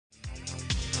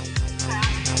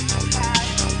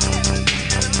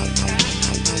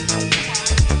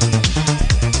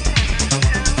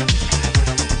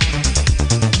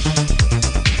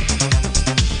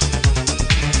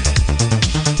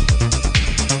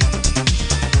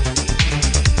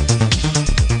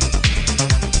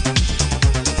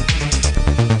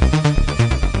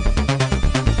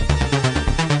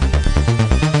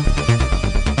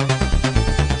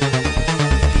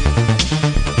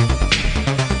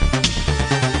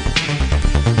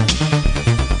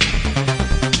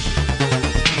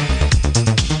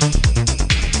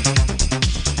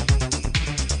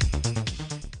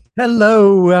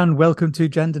Hello and welcome to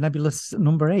Gender Nebulous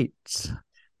number 8.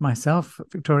 Myself,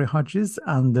 Victoria Hodges,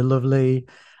 and the lovely,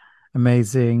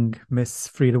 amazing Miss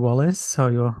Frida Wallace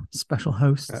are your special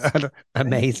hosts.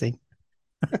 Amazing.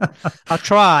 I'll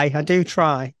try. I do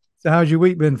try. So, how's your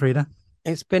week been, Frida?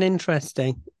 It's been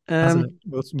interesting. Hasn't it?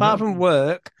 Wilson? Apart from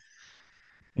work,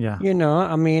 Yeah.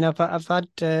 I've had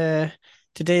to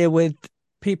deal with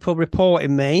people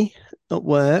reporting me at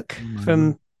work Mm.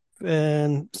 from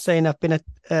saying I've been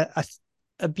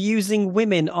abusing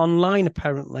women online.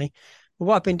 Apparently, but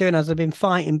what I've been doing is I've been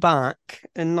fighting back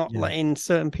and not Yeah. letting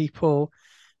certain people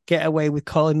get away with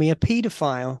calling me a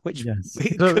paedophile, which Yes. So,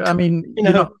 could,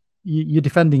 you're not you're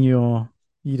defending you're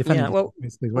defending yeah. yourself, Well,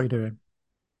 basically, is what you're doing.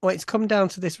 Well, it's come down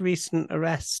to this recent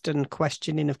arrest and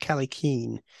questioning of Kelly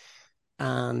Keane,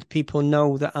 and people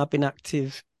know that I've been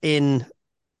active in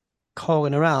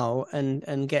calling her out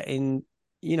and getting,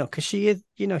 because she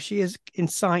is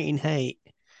inciting hate.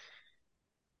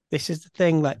 This is the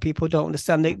thing, like people don't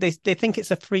understand. They think it's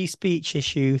a free speech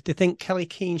issue. They think Kelly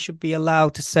Keane should be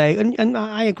allowed to say, and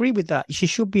I agree with that. She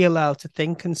should be allowed to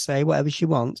think and say whatever she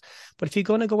wants. But if you're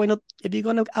going to if you're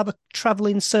going to have a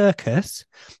traveling circus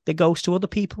that goes to other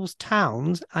people's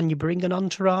towns and you bring an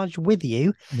entourage with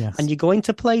you and Yes. you're going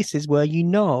to places where you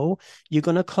know you're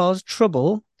going to cause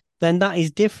trouble, then that is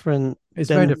different It's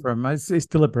very than different. It's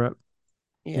deliberate.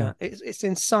 Yeah. yeah, it's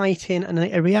inciting and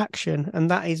a reaction, and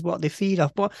that is what they feed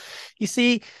off. But you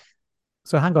see,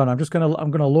 So hang on, I'm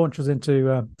gonna launch us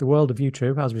into the world of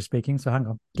YouTube as we're speaking. So hang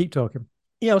on, keep talking.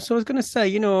 so I was going to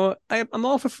say, I'm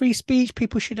all for free speech.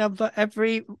 People should have that.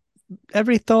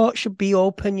 Every thought should be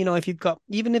open. If you've got,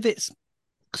 even if it's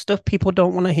stuff people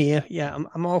don't want to hear, yeah,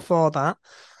 I'm all for that.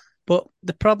 But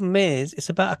the problem is, it's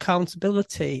about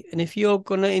accountability. And if you're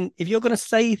gonna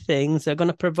say things that are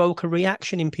gonna provoke a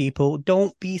reaction in people,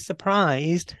 don't be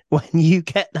surprised when you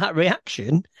get that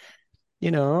reaction.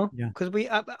 Yeah. Because we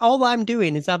all I'm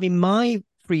doing is having my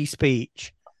free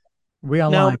speech. We are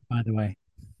Now, live, by the way.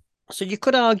 so you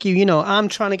could argue, I'm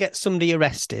trying to get somebody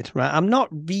arrested, right? I'm not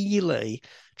really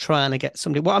trying to get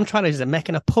somebody. What I'm trying to do is I'm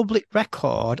making a public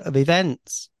record of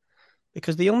events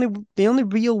because the only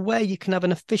real way you can have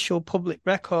an official public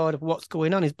record of what's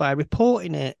going on is by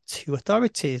reporting it to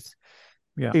authorities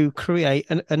Yeah. who create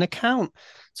an account.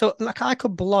 So, like, I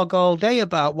could blog all day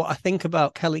about what I think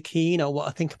about Kelly Keane or what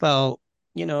I think about,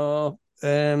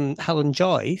 Helen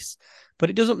Joyce, but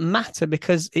it doesn't matter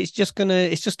because it's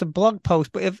just a blog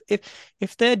post. But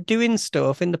if they're doing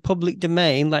stuff in the public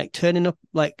domain, like turning up,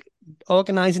 like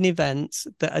organizing events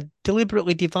that are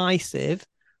deliberately divisive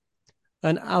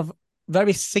and have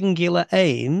very singular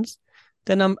aims,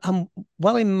 then I'm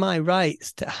well in my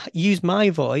rights to use my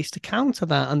voice to counter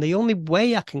that. And the only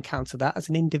way I can counter that as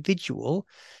an individual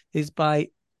is by,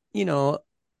 you know,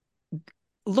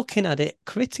 looking at it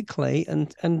critically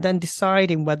and then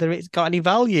deciding whether it's got any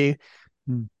value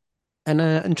Mm.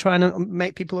 and trying to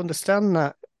make people understand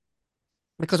that.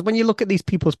 Because when you look at these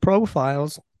people's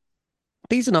profiles,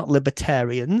 these are not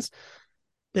libertarians.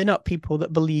 They're not people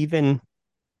that believe in,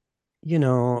 you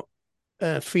know,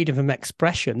 freedom of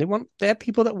expression. They're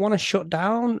people that want to shut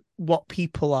down what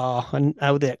people are and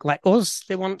how they like us.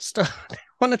 They want stuff. They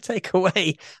want to take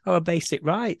away our basic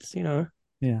rights.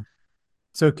 Yeah.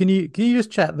 So can you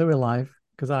just check that we're live?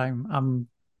 Because I'm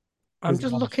I'm busy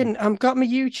just monitoring. looking. I've got my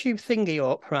YouTube thingy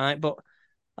up, right? But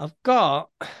I've got.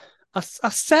 I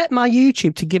set my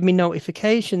YouTube to give me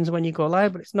notifications when you go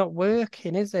live, but it's not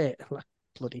working, is it? Like,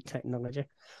 bloody technology.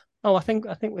 Oh, I think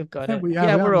we've I got think it. we are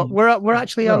Yeah, we are we're up. on. We're up. We're Yeah,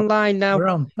 actually we're up. online now. We're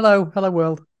on. Hello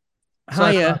world.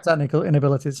 Sorry for our Hiya. technical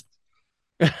inabilities.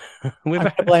 We've I'm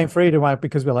gonna blame Frida why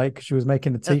because we're late because she was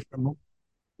making the uh, tea from.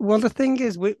 Well, the thing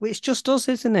is, it's just us,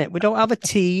 isn't it? We don't have a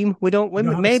team. We don't. We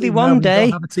don't have a Maybe team. No, one we don't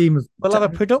day have a team of we'll have a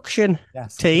production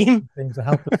yes, a team. production team to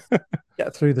help us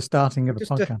get through the starting We're of a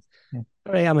just podcast. Yeah.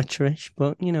 very amateurish,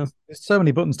 but There's so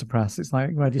many buttons to press. It's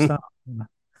like, where do you start?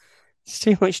 it's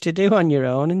too much to do on your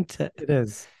own, isn't it? It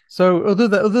is. So other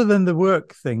than the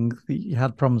work thing that you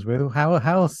had problems with, how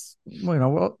else?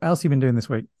 Well, what else have you been doing this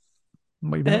week?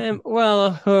 What have you been up to?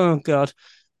 Well, oh God. Have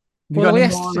you got Well, any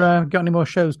yes, more? Got any more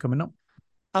shows coming up?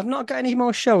 I've not got any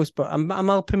more shows, but I'm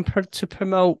hoping to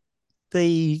promote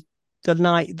the the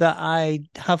night that I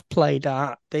have played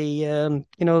at the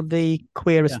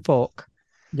queer as Yeah, fuck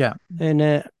yeah.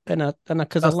 and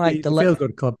because I That's like the feel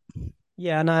good club.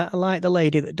 yeah, and I like the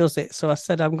lady that does it. So I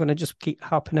said I'm going to just keep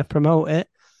helping her promote it.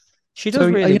 She So does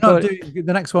are really you not good. doing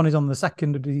the next one is on the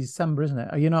 2nd of December, isn't it?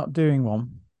 Are you not doing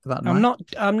one for that I'm night? not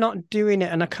I'm not doing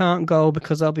it, and I can't go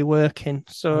because I'll be working.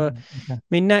 So Okay.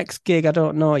 my next gig I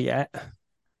don't know yet.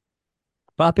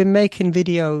 But I've been making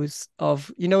videos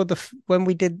of,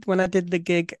 when I did the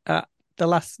gig at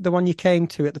the one you came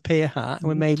to at the Pier Hat, and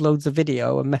we made loads of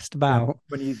video and messed Yeah, about.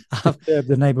 when you I've disturb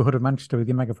the neighbourhood of Manchester with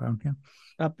your megaphone. Yeah.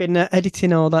 I've been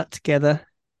editing all that together.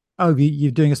 Oh,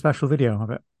 you're doing a special video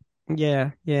of it.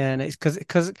 Yeah, and it's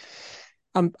because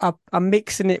I'm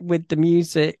mixing it with the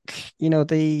music,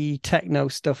 the techno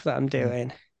stuff that I'm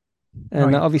doing, Oh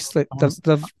and yeah, obviously I want the to see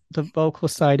the that. the vocal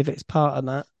side of it's part of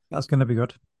that. That's going to be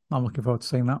good. I'm looking forward to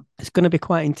seeing that. It's going to be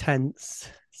quite intense.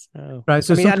 So, Right, I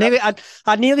so mean, some kind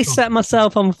I nearly of set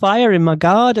myself on fire in my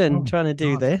garden oh trying to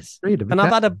do God, this, Rita, be and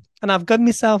careful. I've got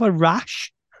myself a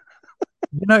rash.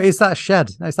 It's that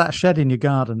shed. It's that shed in your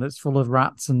garden that's full of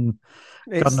rats and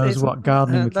God knows It's what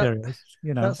gardening that materials.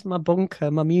 that's my bunker,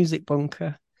 my music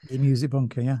bunker. Your music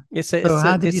bunker. Yeah. It's a, So it's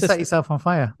how a, did you it's a, set yourself on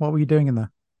fire? What were you doing in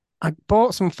there? I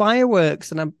bought some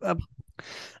fireworks, and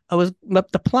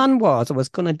the plan was I was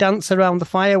going to dance around the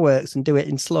fireworks and do it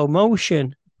in slow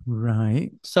motion.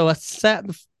 Right. So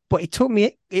but it took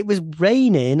me. It was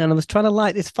raining, and I was trying to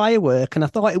light this firework, and I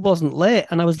thought it wasn't lit,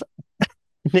 and it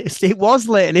was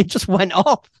lit, and it just went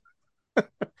off.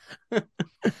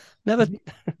 Never.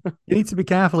 You need to be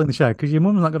careful in the shed because your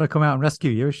mum's not going to come out and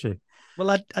rescue you, is she? Well,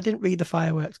 I didn't read the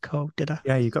fireworks code, did I?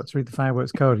 Yeah, you've got to read the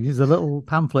fireworks code. Use a little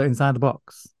pamphlet inside the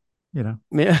box. Yeah.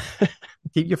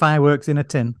 Keep your fireworks in a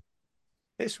tin.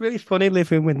 It's really funny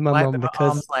living with my Light mum them at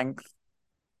arm's because length.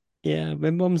 yeah,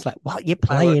 my mum's like, "What are you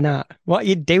Firework. playing at? What are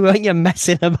you doing? You're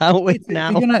messing about with If you're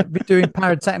now." going to be doing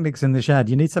pyrotechnics in the shed,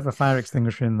 you need to have a fire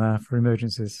extinguisher in there for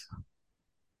emergencies.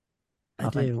 I I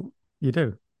think do. you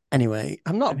do. Anyway,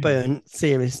 I'm not Anyway, burnt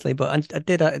seriously, but I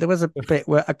did. There was a bit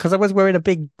where because I was wearing a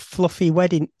big fluffy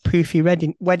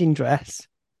poofy wedding dress,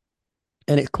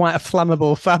 and it's quite a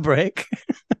flammable fabric.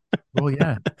 well,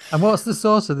 yeah. And what's the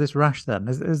source of this rash then?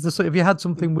 Have you had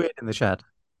something weird in the shed?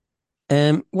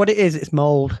 What it is, it's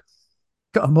mold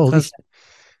Got a moldy. because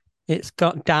it's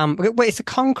got damp. Wait, it's a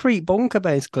concrete bunker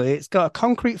basically. It's got a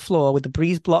concrete floor with the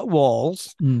breeze block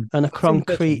walls and a I've seen the picture.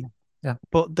 concrete. Yeah.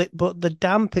 But the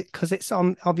damp because it's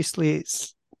on. Obviously,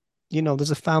 it's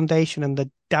there's a foundation and the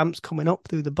damp's coming up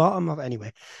through the bottom of it.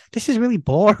 Anyway, this is really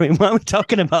boring. Why are we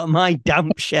talking about my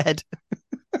damp shed?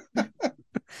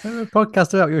 A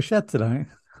podcast about your shed tonight.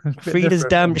 Frida's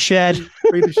damp shed.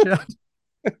 Frida's shed.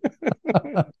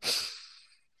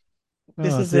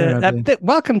 This Oh is dear, oh dear.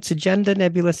 welcome to Gender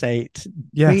Nebulous 8.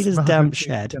 Yes, Frida's damp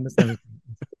shed.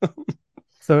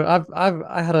 So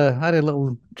I had a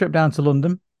little trip down to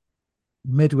London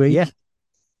Yeah, midweek.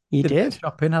 you Did a bit of did.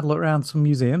 shopping, had a look around some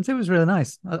museums. It was really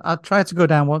nice. I try to go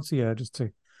down once a year just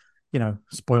to,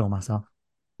 spoil myself.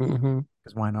 Mm-hmm.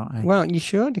 Because why not? Eh? Well, you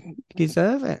should. You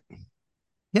deserve it.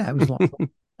 Yeah, it was a lot of fun.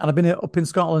 And I've been up in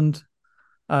Scotland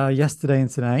yesterday and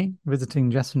today,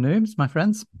 visiting Jess and Nooms, my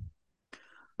friends.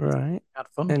 Right. Had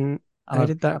fun. And how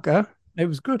did that go? It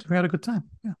was good. We had a good time.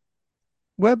 Yeah.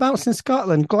 Whereabouts in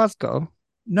Scotland? Glasgow?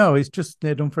 No, it's just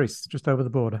near Dumfries, just over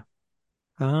the border.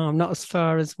 Oh, not as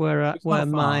far as where It's not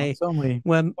far. It's only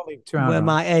 2 hours. where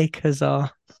my acres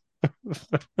are.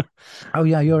 Oh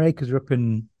yeah, your acres are up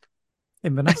in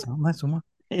Inverness, aren't they? Somewhere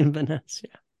Inverness,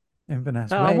 yeah.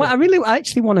 Inverness. I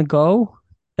actually want to go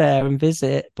there and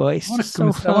visit, but it's just so I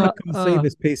want far. to come and see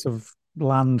this piece of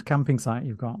land camping site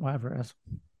you've got, whatever it is.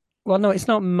 Well, no, it's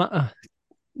not.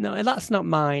 No, that's not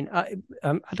mine. I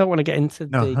don't want to get into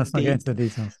No, let's not get into the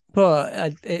details.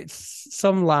 but it's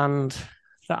some land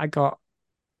that I've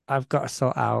got to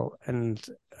sort out, and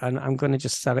I'm going to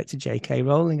just sell it to J.K.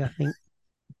 Rowling, I think.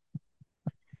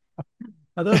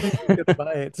 I don't think you could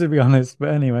buy it, to be honest. But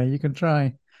anyway, you can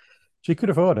try. She could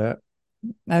afford it.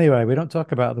 Anyway, we don't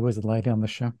talk about the wizard lady on the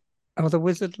show. Oh, the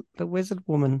wizard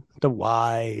woman, the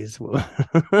wise woman.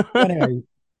 Anyway,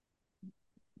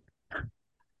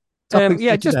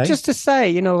 yeah, just to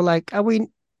say,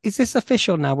 is this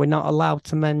official now? We're not allowed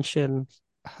to mention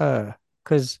her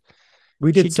because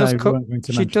we did say we weren't going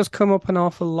to she mention. does come up an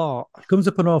awful lot. It comes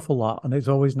up an awful lot, and it's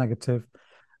always negative.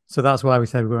 So that's why we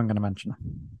said we weren't going to mention her.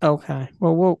 Okay,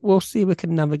 well, we'll see. We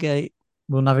can navigate.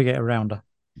 We'll navigate around her.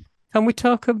 Can we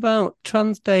talk about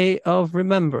Trans Day of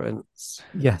Remembrance?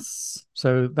 Yes.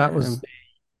 So that was the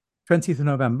 20th of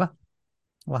November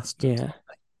last. Yeah.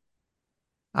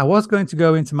 I was going to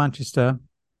go into Manchester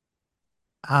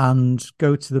and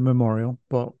go to the memorial,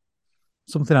 but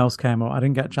something else came up. I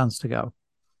didn't get a chance to go.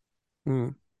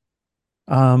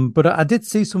 But I did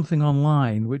see something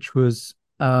online, which was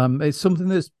it's something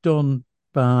that's done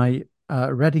by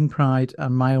Reading Pride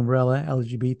and MyUmbrella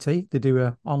LGBT. They do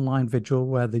an online vigil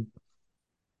where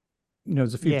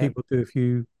there's a few people do a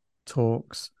few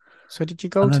talks. So did you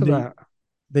go to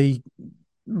that?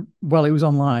 Well, it was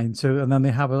online. So, and then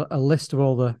they have a list of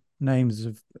all the names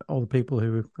of all the people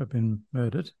who have been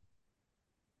murdered.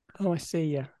 Oh, I see.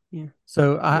 Yeah, yeah,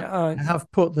 So yeah. I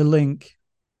have put the link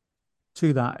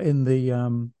to that in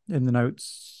the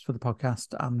notes for the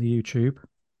podcast and the YouTube.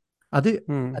 I did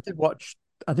hmm.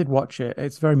 I did watch it.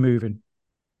 It's very moving.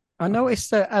 I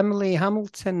noticed that Emily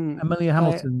Hamilton. Amelia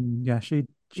Hamilton, yeah, she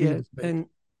Yeah, was big. and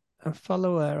I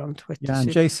follow her on Twitter. Yeah,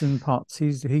 and Jason Potts,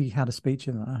 he had a speech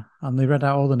in there, and they read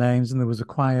out all the names, and there was a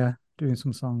choir doing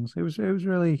some songs. It was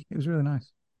really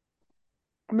nice.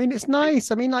 I mean, it's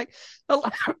nice. I mean, like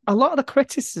a lot of the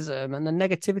criticism and the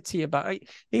negativity about it,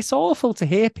 it's awful to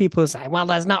hear people say, "Well,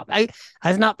 there's not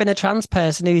been a trans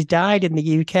person who's died in the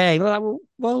UK."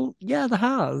 Well, yeah, there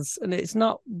has, and it's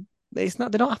not. It's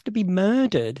not. They don't have to be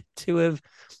murdered to have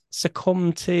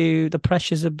succumbed to the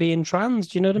pressures of being trans.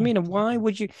 Do you know what I Yeah. mean? And why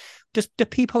would you? Just do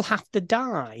people have to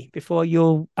die before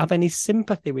you'll have any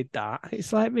sympathy with that?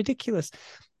 It's like ridiculous.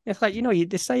 It's like,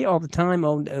 they say it all the time.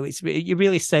 Oh, no, you're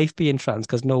really safe being trans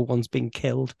because no one's been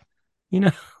killed. You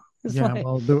know, it's Yeah, like,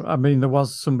 well, there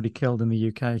was somebody killed in the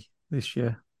UK this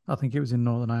year. I think it was in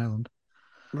Northern Ireland.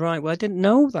 right. Well, I didn't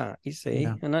know that, you Yeah. see.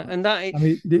 And that, I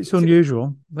mean, it's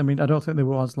unusual. I mean, I don't think there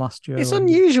was last year. it's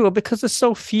unusual because there's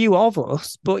so few of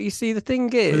us. But you see, the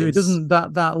thing It is, doesn't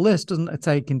that list doesn't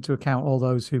take into account all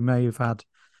those who may have had,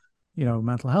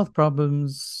 mental health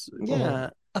problems or yeah,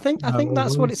 I think all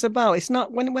that's what those. it's about. It's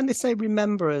not when they say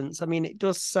remembrance. I mean, it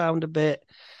does sound a bit,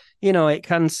 it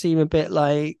can seem a bit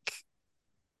like,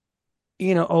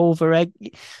 over egg.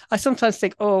 I sometimes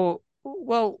think, oh,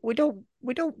 well, we don't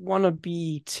want to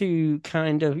be too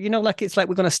kind of, like it's like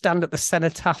we're going to stand at the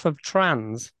cenotaph of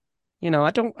trans.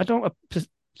 I don't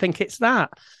think it's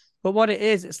that. But what it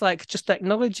is, it's like just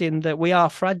acknowledging that we are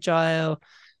fragile.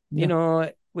 You Yeah. know,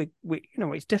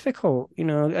 it's difficult.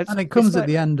 It's And it it's comes at like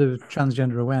the end of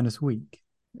Transgender Awareness Week.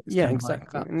 It's yeah, kind of like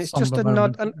exactly. that And it's just somber a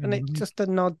nod, moment at and, the and end of the it's week. just a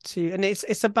nod to, and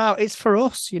it's for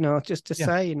us, just to Yeah.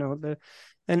 say,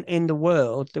 and in the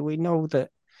world that we know that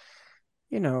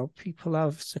people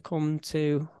have succumbed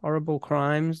to horrible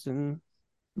crimes, and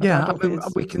I Yeah, I don't think mean,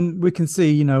 it's we can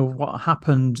see, what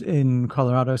happened in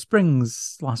Colorado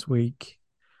Springs last week.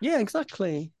 yeah,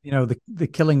 exactly. The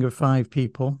killing of 5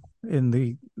 people in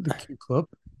the Q Club.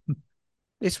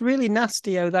 It's really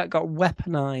nasty how that got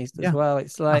weaponized as Yeah, well.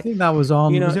 It's I like think that was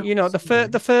on. Was it on the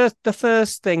Sunday?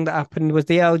 first thing that happened was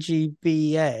the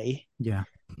LGBA Yeah,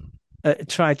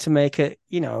 tried to make it.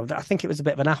 I think it was a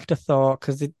bit of an afterthought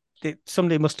because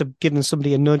somebody must have given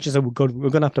somebody a nudge and said, we're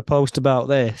going to have to post about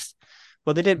this.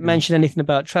 But they didn't yeah. mention anything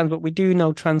about trans. But we do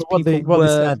know trans But what they people what they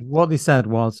were. said what they said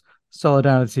was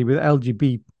solidarity with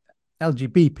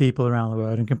LGB people around the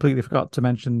world, and completely forgot to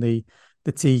mention the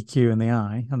TQ and the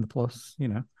I and the plus.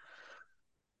 Yeah,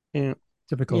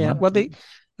 Typical yeah. man. Well,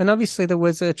 and obviously there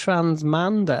was a trans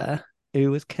man there who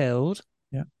was killed,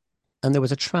 Yeah, and there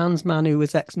was a trans man who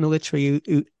was ex-military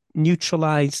who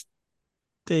neutralized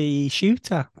the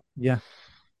shooter. yeah.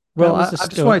 Well, That was a I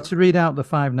just wanted stunt. to read out the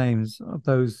 5 names of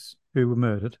those who were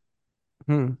murdered.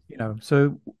 Hmm.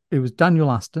 So it was Daniel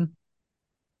Aston,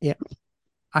 Yeah.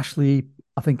 Ashley,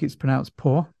 I think it's pronounced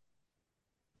Poor,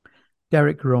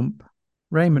 Derek Rump,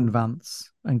 Raymond Vance,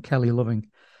 and Kelly Loving.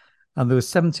 And there were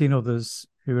 17 others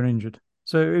who were injured.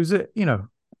 So it was,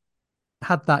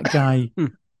 had that guy Hmm.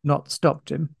 not stopped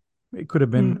him, it could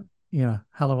have Hmm. been,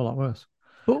 hell of a lot worse.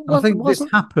 But And I think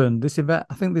wasn't. this event,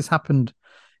 I think this happened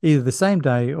either the same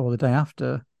day or the day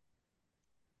after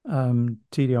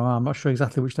TDoR. I'm not sure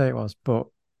exactly which day it was, but,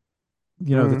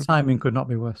 the Hmm. timing could not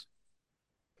be worse.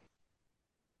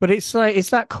 But it's like,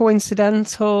 is that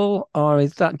coincidental or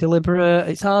is that deliberate?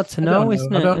 It's hard to I don't know, know.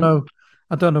 isn't I it? don't And know.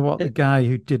 I don't know what the it, guy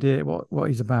who did it, what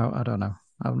he's about. I don't know.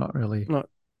 I'm not really, no,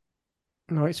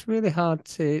 no, it's really hard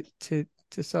to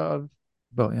sort of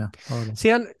but yeah, horrible.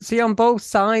 see on both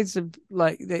sides of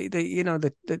like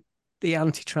the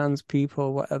anti-trans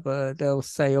people, whatever they'll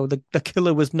say. Oh, the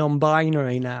killer was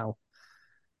non-binary now.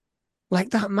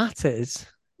 Like that matters.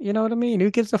 You know what I mean?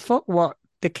 Who gives a fuck what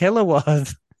the killer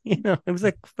was? It was a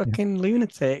Yeah. fucking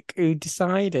lunatic who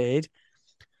decided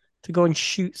to go and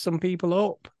shoot some people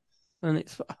up, and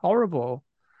it's horrible.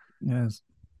 Yes.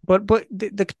 But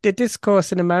the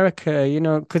discourse in America,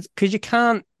 because you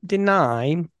can't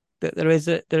deny that there is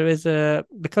a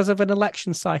because of an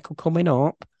election cycle coming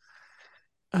up,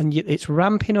 and it's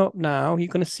ramping up now. You're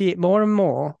going to see it more and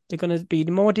more. They're going to be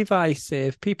more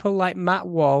divisive. People like Matt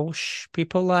Walsh,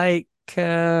 people like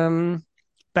Ben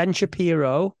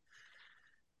Shapiro,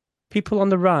 people on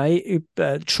the right,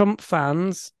 Trump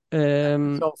fans.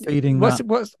 It's all feeding What's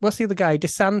that. what's the other guy?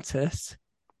 DeSantis.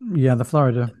 Yeah, the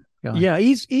Florida guy. Yeah,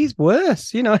 he's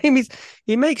worse.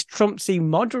 He makes Trump seem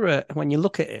moderate when you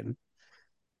look at him.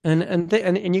 And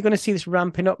you're going to see this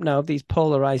ramping up now of these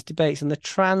polarized debates, and the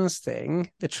trans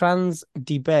thing, the trans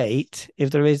debate,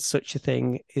 if there is such a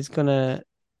thing, is going to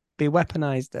be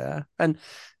weaponized there. And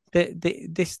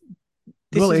this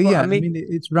Well, is what yeah, I I mean. mean,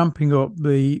 it's ramping up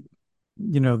the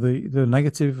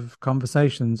negative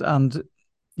conversations, and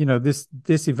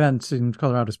this event in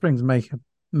Colorado Springs may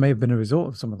have been a result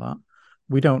of some of that.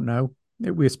 We don't know.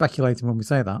 We're speculating when we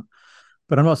say that,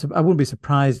 but I wouldn't be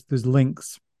surprised if there's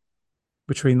links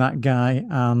between that guy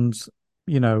and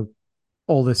you know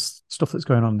all this stuff that's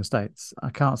going on in the States. I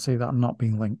can't see that not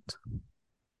being linked.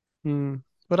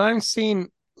 But I'm seeing,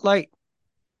 like,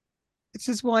 this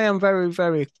is why I'm very,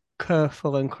 very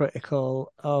careful and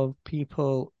critical of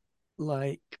people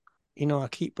like, I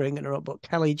keep bringing her up, but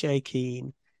Kelly J.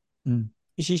 Keane. Mm.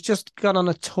 She's just gone on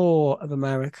a tour of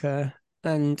America,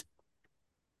 and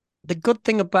the good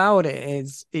thing about it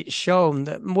is it's shown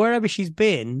that wherever she's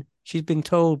been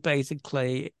told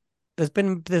basically there's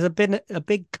been a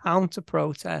big counter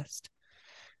protest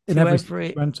In to every state she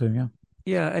every. went to, yeah.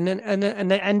 Yeah, and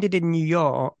it ended in New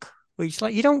York, which,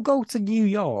 like, you don't go to New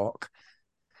York,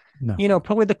 No,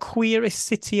 probably the queerest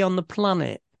city on the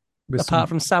planet with apart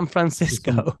from San some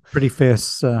Francisco. pretty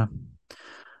fierce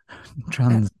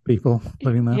trans people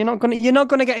living there. You're not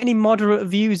gonna get any moderate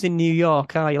views in New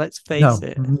York, are you? Let's face No,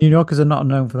 it. New Yorkers are not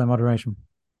known for their moderation.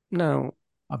 No,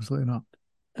 Absolutely not.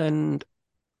 and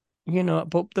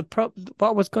but what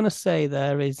I was going to say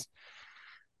there is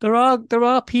there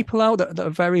are people out there that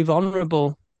are very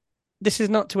vulnerable. This is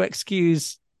not to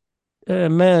excuse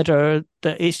murder.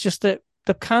 That it's just that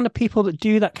the kind of people that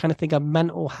do that kind of thing have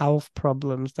mental health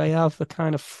problems. They have the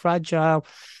kind of fragile.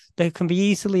 They can be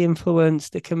easily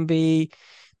influenced. They can be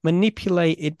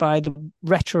manipulated by the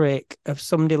rhetoric of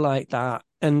somebody like that.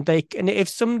 And if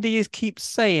somebody keeps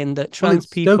saying that Well, trans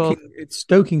people. it's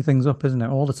stoking things up, isn't it?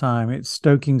 All the time. It's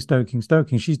stoking, stoking,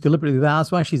 stoking. She's deliberately there.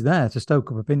 That's why she's there to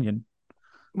stoke up opinion.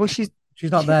 Well, she's.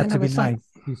 She's not there Yeah, to no, be it's like. nice.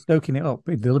 She's stoking it up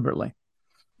deliberately.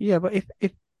 Yeah, but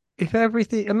if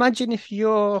everything, imagine if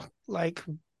you're like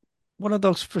one of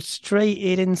those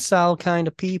frustrated incel kind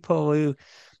of people who,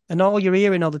 and all you're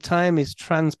hearing all the time is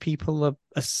trans people are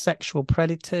sexual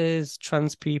predators,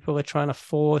 trans people are trying to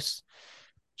force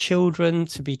children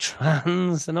to be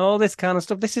trans and all this kind of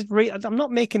stuff. This is I'm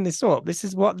not making this up. This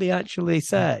is what they actually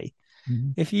say.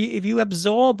 Mm-hmm. If you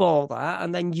absorb all that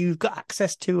and then you've got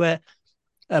access to a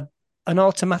an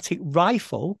automatic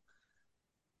rifle,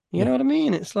 you Yeah. know what I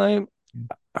mean? It's like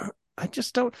I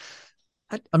just don't.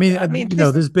 I mean, I mean,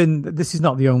 this. this is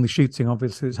not the only shooting,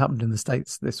 obviously, that's happened in the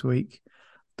States this week.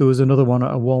 There was another one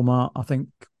at a Walmart. I think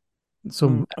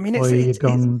some I mean, employee had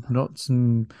gone nuts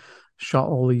and shot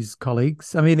all these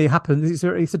colleagues. I mean, it happens.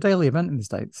 It's a daily event in the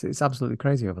States. It's absolutely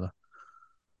crazy over there.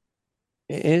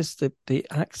 It is the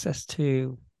access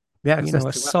to, The access to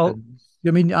assault. weapons.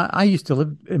 I mean, I used to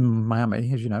live in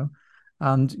Miami, as you know,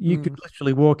 and you could Mm,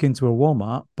 literally walk into a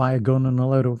Walmart, buy a gun and a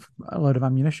load of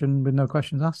ammunition with no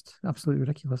questions asked. Absolutely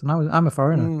ridiculous. And I'm a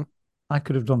foreigner. mm. I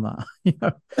could have done that. You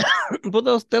know.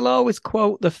 But they'll always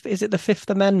quote is it the Fifth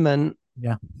Amendment?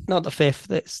 Yeah. Not the fifth.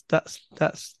 That's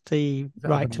the I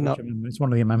right don't know to which not. amendment. It's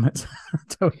one of the amendments. I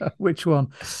don't know which one.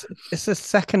 It's the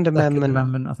Second Second Amendment,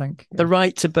 Amendment, I think. the Yeah.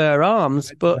 right to bear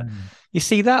arms. Right to But bear. you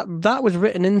see that was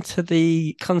written into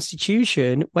the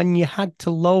Constitution when you had to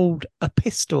load a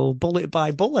pistol bullet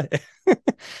by bullet.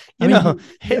 I you mean, know,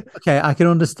 okay, I can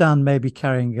understand maybe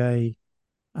carrying a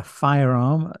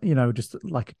firearm,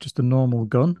 just a normal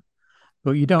gun,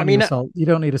 but you I don't need mean, assault. You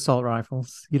don't need assault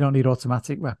rifles. You don't need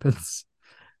automatic weapons.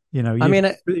 I If mean,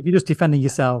 if you're just defending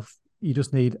yourself, you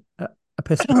just need a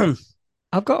pistol.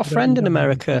 I've got a You friend in don't need a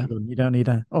America. machine gun. You don't need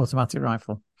an automatic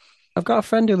rifle. I've got a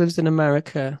friend who lives in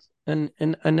America, and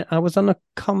I was on a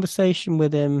conversation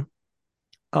with him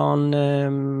on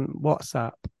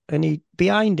WhatsApp, and he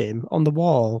behind him on the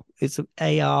wall is an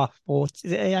AR-40.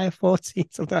 Is it AR-40?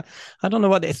 Something. I don't know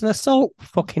what it is. It's an assault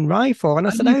fucking rifle. And I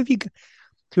said, "How have you?"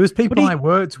 There was But people I he,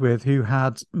 worked with who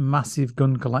had massive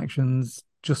gun collections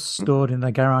just stored in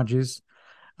their garages,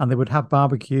 and they would have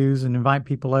barbecues and invite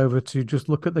people over to just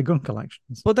look at their gun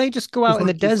collections. but they just go out in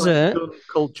the It's like desert. gun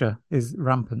culture is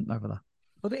rampant over there.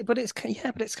 But it's kind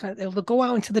of they'll go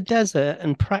out into the desert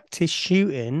and practice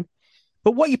shooting.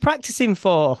 But what are you practicing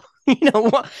for? You know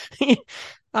what?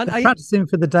 And They're practicing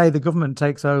for the day the government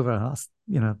takes over.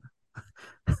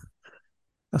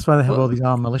 That's why they have but all these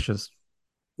armed militias.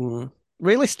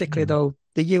 realistically, Yeah. though,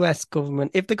 the US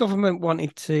government, if the government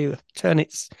wanted to turn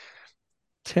its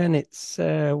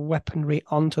weaponry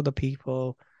onto the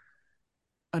people,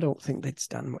 I don't think they'd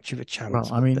stand much of a Well,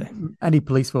 chance, I would they? mean, any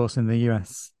police force in the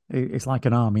US, it's like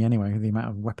an army anyway, the amount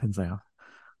of weapons they have.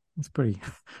 It's pretty.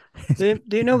 Do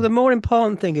you know the more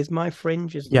important thing is my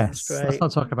fringe is looking Yes, let's straight.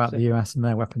 not talk about the US and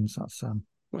their weapons. That's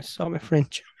I saw my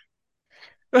fringe.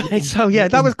 you're, Right. So yeah, you're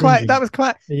that was quite. infringing. That was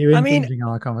quite. Are you I mean, infringing on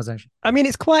our conversation?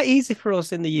 it's quite easy for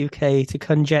us in the UK to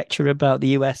conjecture about the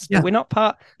US, but Yeah. we're not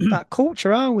part of that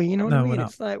culture, are we? You know what I No, we're mean?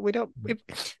 not. It's like we don't.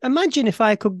 Imagine if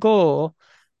I could go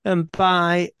and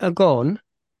buy a gun.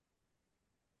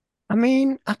 I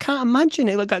mean, I can't imagine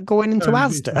it like going into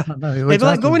Asda. No, you're It'd be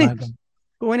like entitled to buy a gun.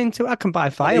 going into. I can buy I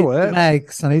need some fireworks.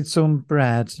 eggs. I need some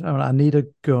bread. Oh, I need a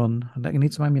gun. I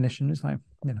need some ammunition. It's like,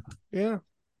 Yeah,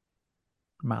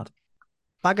 mad.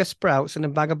 bag of sprouts and a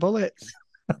bag of bullets.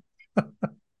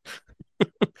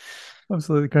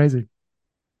 Absolutely crazy.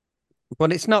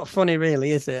 But it's not funny,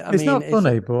 really, is it? It's not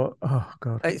funny, but oh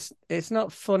god, it's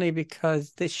not funny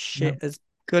because this no. shit has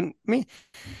gone.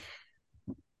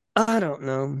 I don't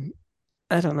know.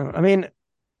 I don't know. I mean,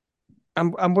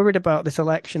 I'm worried about this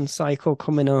election cycle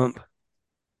coming up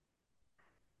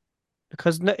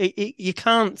because you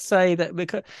can't say that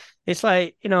because it's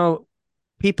like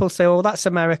people say, "Oh, that's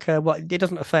America." What it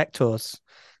doesn't affect us,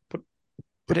 but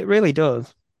it really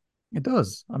does. It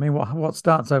does. I mean, what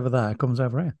starts over there comes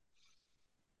over here.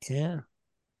 Yeah.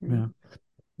 Yeah,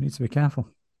 we need to be careful.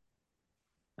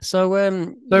 So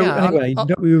So yeah. anyway,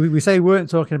 we say we weren't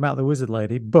talking about the wizard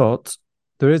lady, but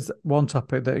there is one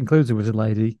topic that includes the wizard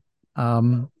lady,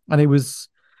 and it was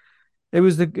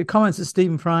the comments that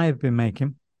Stephen Fry had been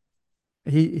making.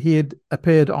 He had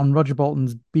appeared on Roger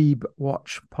Bolton's Beeb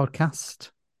Watch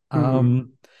podcast. I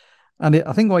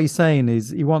think what he's saying is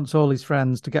he wants all his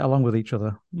friends to get along with each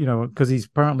other, because he's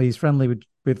friendly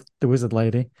with the wizard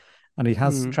lady, and he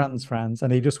has trans friends,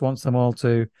 and he just wants them all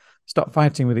to stop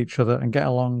fighting with each other and get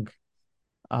along.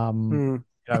 Go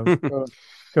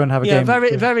and have a game.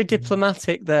 Very, very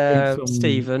diplomatic there,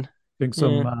 Stephen. Drink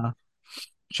some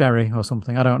sherry or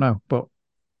something. I don't know, but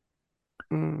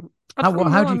how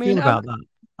do you feel about that?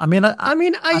 I mean, I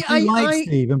like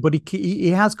Stephen, but he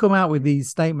has come out with these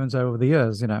statements over the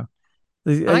years.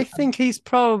 I think he's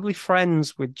probably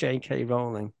friends with J.K.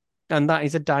 Rowling, and that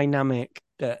is a dynamic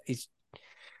that is,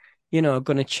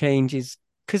 going to change his.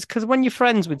 Because when you're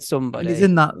friends with somebody, he's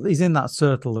in that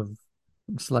circle of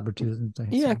celebrities, isn't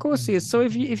he? Yeah, of course he is. So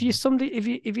if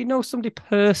you know somebody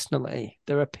personally,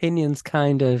 their opinions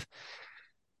kind of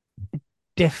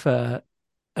differ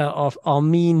or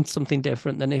mean something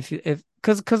different than if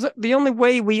because the only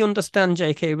way we understand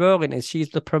J.K. Rowling is she's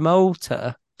the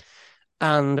promoter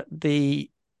and the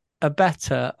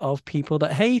abettor of people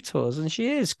that hate us, and she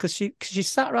is because she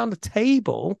sat around a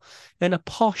table in a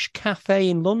posh cafe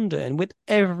in London with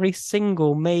every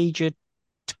single major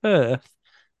turf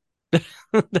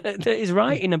that is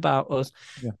writing about us.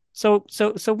 Yeah. So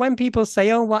when people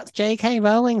say, "Oh, what's J.K.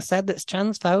 Rowling said that's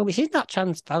transphobic?" She's not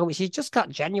transphobic. She's just got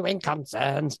genuine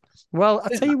concerns. Well,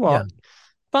 I'll tell you what.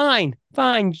 Yeah.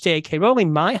 Fine. J.K.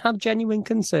 Rowling might have genuine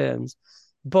concerns,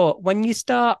 but when you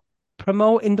start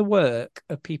promoting the work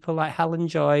of people like Helen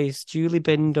Joyce, Julie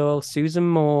Bindel, Susan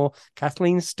Moore,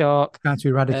 Kathleen Stock, trying to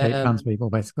eradicate trans people,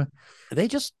 basically. They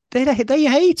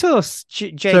hate us.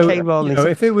 J.K. Rowling.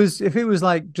 If it was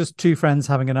like just two friends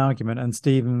having an argument, and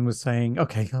Stephen was saying,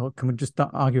 "Okay, can we just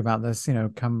not argue about this?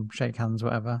 Come shake hands,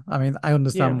 whatever." I mean, I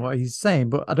understand what he's saying,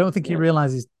 but I don't think he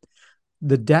realizes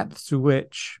the depth to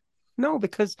which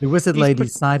because the wizard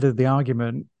lady's side of the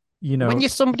argument, when you're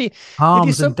somebody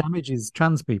harms and damages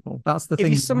trans people. That's the thing.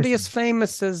 If you're somebody as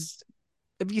famous as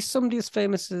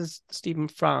Stephen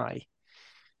Fry,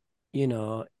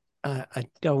 I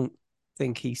don't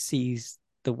think he sees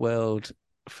the world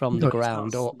from the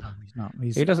ground up. No, he's not.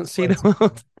 He doesn't see the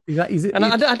world.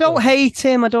 I don't hate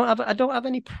him. I don't have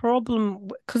any problem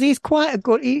because he's quite a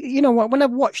good. When I've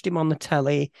watched him on the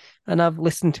telly and I've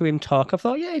listened to him talk, I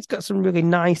thought, yeah, he's got some really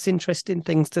nice, interesting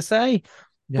things to say.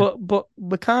 Yeah. But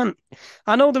we can't.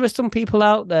 I know there are some people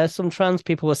out there, some trans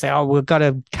people will say, "Oh, we've got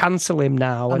to cancel him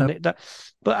now,"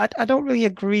 but I don't really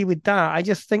agree with that. I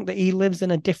just think that he lives in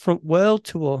a different world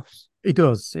to us. He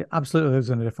does. He absolutely lives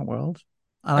in a different world.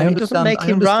 And it doesn't make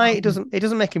him right. It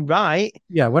doesn't make him right.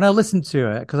 Yeah, when I listened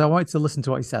to it, because I wanted to listen to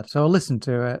what he said. So I listened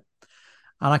to it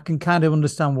and I can kind of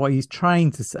understand what he's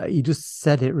trying to say. He just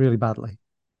said it really badly.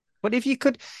 But if you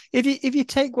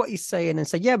take what he's saying and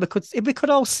say, yeah, if we could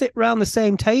all sit around the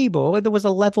same table, if there was a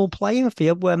level playing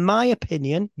field where my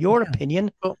opinion, your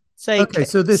opinion, go on, sorry.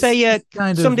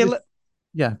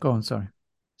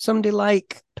 Somebody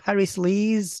like Paris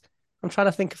Lees. I'm trying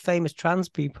to think of famous trans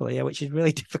people here, which is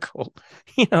really difficult.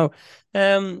 If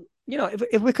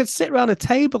we could sit around a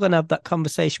table and have that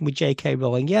conversation with J.K.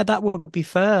 Rowling, yeah, that would be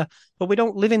fair. But we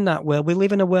don't live in that world. We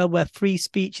live in a world where free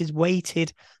speech is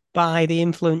weighted by the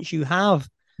influence you have.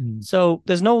 So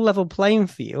there's no level playing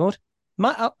field.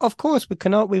 Of course,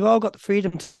 we've all got the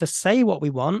freedom to say what we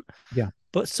want. Yeah.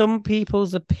 But some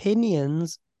people's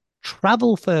opinions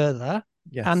travel further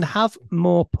and have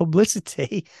more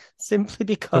publicity simply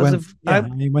because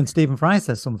when Stephen Fry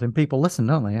says something, people listen,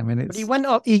 don't they? I mean, But he went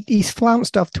up. He's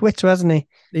flounced off Twitter, hasn't he?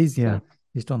 He's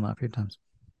done that a few times.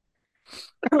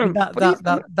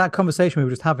 That conversation we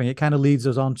were just having, it kind of leads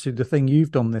us on to the thing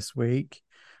you've done this week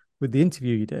with the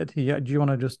interview you did. Do you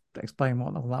want to just explain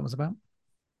what that was about?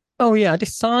 Oh yeah, I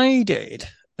decided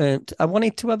I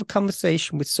wanted to have a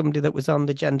conversation with somebody that was on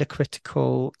the gender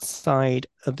critical side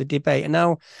of the debate. And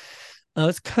now I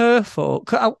was careful.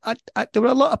 There were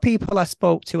a lot of people I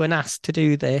spoke to and asked to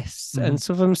do this, and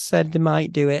some of them said they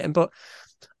might do it. But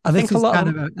I think a lot kind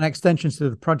of an extension to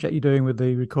the project you're doing with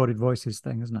the recorded voices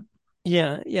thing, isn't it?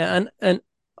 Yeah, and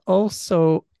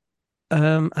also,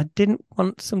 I didn't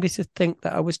want somebody to think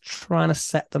that I was trying to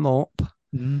set them up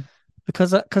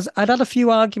because I'd had a few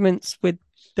arguments with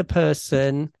the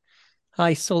person,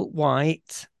 Salt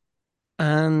White,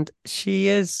 and she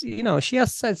has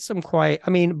said some quite,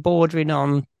 bordering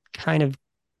on kind of,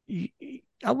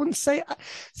 I wouldn't say,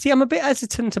 see, I'm a bit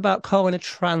hesitant about calling her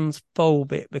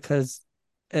transphobic because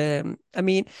I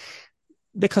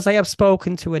have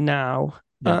spoken to her now.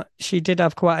 Yeah. She did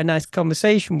have quite a nice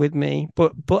conversation with me,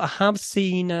 but I have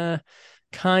seen her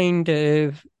kind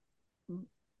of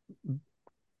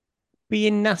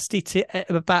being nasty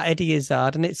about Eddie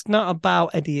Izzard, and it's not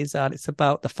about Eddie Izzard, it's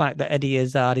about the fact that Eddie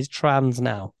Izzard is trans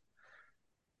now.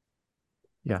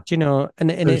 Yeah. Do you know?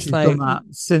 And so it's like, done that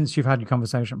since you've had your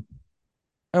conversation.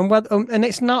 And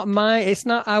it's not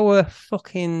our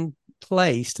fucking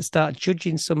place to start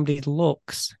judging somebody's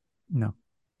looks. No.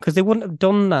 Because they wouldn't have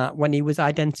done that when he was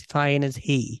identifying as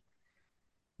he.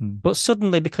 But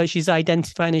suddenly, because she's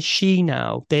identifying as she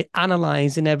now, they're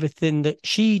analysing everything that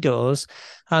she does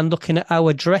and looking at how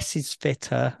her dresses fit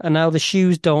her and how the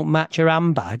shoes don't match her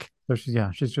handbag. So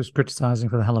she's just criticising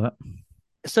for the hell of it.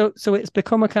 So it's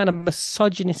become a kind of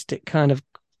misogynistic kind of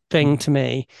thing to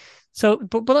me. So,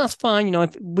 but that's fine,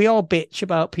 if we all bitch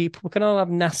about people. We can all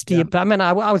have nasty. Yeah.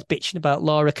 I was bitching about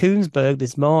Laura Koonsberg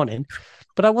this morning,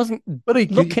 but I wasn't. But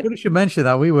you should mention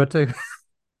that we were too.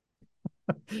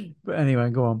 But anyway,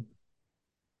 go on.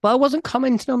 But I wasn't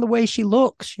commenting on the way she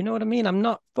looks. You know what I mean? I'm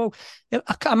not.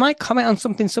 I might comment on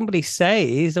something somebody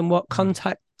says and what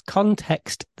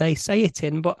context they say it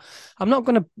in, but I'm not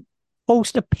going to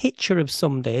post a picture of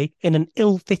somebody in an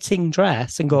ill-fitting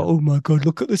dress and go, "Oh my god,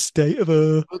 look at the state of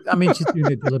her." She's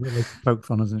doing it deliberately to poke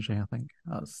fun, isn't she? I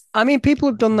think. People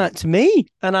have done that to me,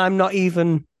 and I'm not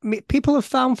even. People have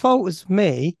found photos of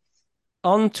me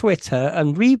on Twitter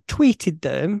and retweeted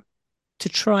them to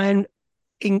try and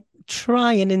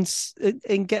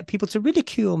get people to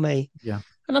ridicule me. Yeah.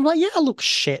 And I'm like, yeah, I look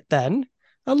shit then.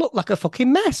 I look like a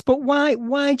fucking mess. But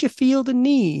why'd you feel the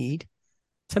need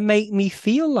to make me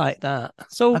feel like that?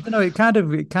 So I don't know, it kind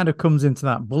of comes into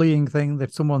that bullying thing.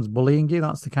 If someone's bullying you,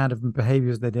 that's the kind of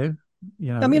behaviors they do.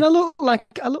 I look like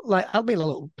I'll be a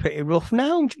little pretty rough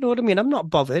now. Do you know what I mean? I'm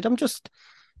not bothered. I'm just,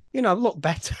 I look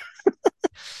better.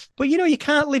 But you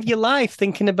can't live your life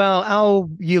thinking about how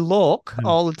you look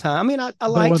all the time. I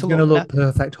like to look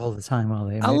perfect all the time, are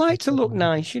they? I like to look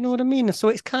nice, you know what I mean? So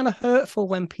it's kind of hurtful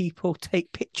when people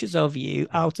take pictures of you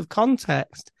out of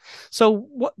context. So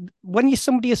when you're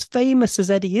somebody as famous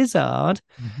as Eddie Izzard,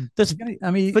 there's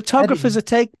photographers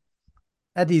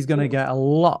Eddie's going to get a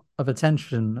lot of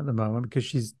attention at the moment because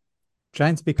she's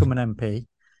trying to become an MP.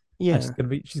 Yeah, she's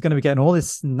going to be getting all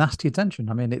this nasty attention.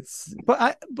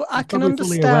 But I can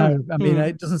understand.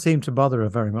 It doesn't seem to bother her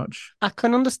very much. I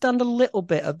can understand a little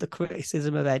bit of the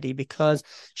criticism of Eddie because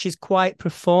she's quite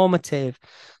performative.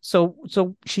 So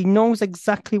she knows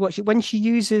exactly when she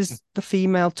uses the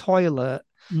female toilet.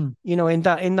 In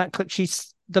that clip,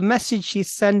 the message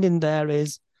she's sending there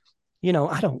is,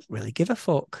 I don't really give a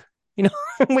fuck.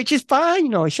 Which is fine,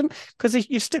 because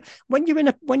you still when you're in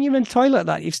a toilet like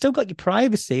that, you've still got your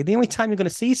privacy. The only time you're going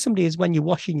to see somebody is when you're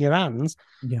washing your hands.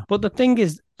 Yeah. But the thing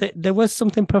is that there was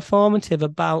something performative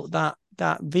about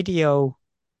that video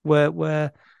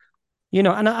where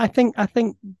and I think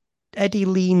Eddie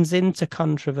leans into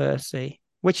controversy,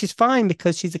 which is fine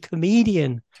because she's a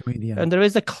comedian. And there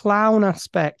is a clown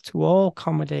aspect to all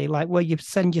comedy, like where you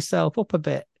send yourself up a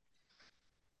bit.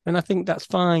 And I think that's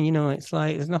fine, it's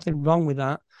like there's nothing wrong with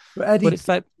that. But Eddie, it's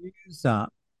like use that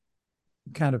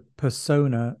kind of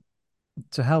persona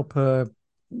to help her,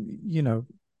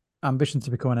 ambition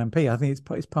to become an MP. I think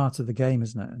it's part of the game,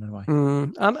 isn't it, in a way?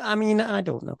 I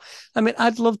don't know.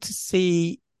 I'd love to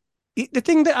see. the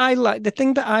thing that I like, the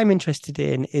thing that I'm interested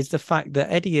in is the fact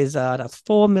that Eddie Izzard has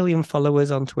 4 million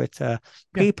followers on Twitter.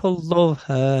 Yeah. People love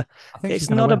her. I think she's It's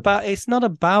going to not win. about it's not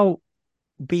about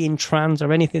being trans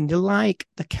or anything. They like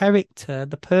the character,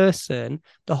 the person,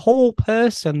 the whole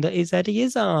person that is Eddie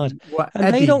Izzard.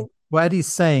 And they don't. What Eddie's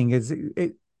saying is,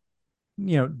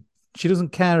 she doesn't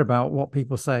care about what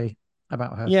people say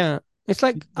about her. Yeah, it's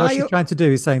like What she's trying to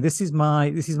do is saying, this is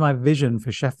my vision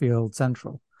for Sheffield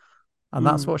Central. And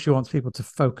that's what she wants people to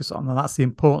focus on, and that's the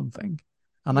important thing.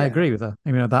 And I agree with her.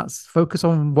 That's focus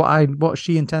on what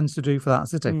she intends to do for that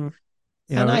city.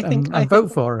 And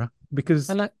vote for her, because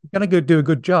she's going to go do a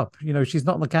good job. She's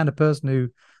not the kind of person who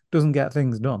doesn't get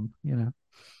things done.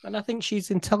 And I think she's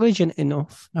intelligent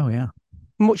enough. Oh yeah,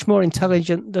 much more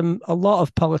intelligent than a lot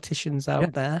of politicians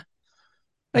out there.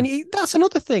 And that's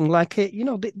another thing. Like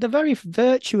the very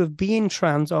virtue of being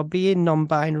trans or being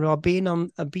non-binary or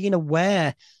being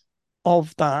aware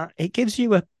of that, it gives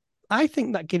you I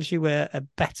think that gives you a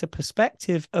better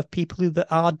perspective of people that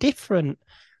are different.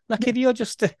 Like if you're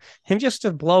just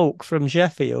a bloke from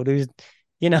Sheffield who's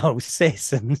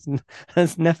cis and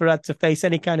has never had to face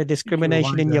any kind of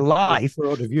discrimination in your life,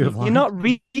 you're not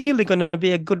really going to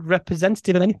be a good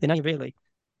representative of anything, are you really?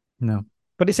 No.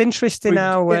 But it's interesting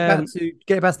how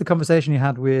get back to the conversation you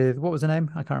had with, what was her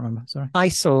name? I can't remember. Sorry.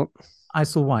 Isel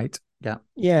White. Yeah.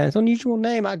 Yeah, it's an unusual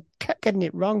name. I kept getting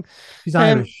it wrong. She's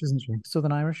Irish, isn't she?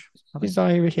 Southern Irish. She's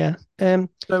Irish, yeah.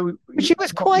 So she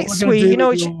was quite sweet.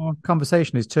 Your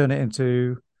conversation is turn it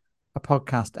into a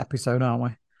podcast episode, aren't we?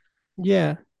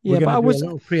 Yeah. We're going to do a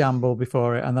little preamble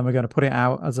before it, and then we're going to put it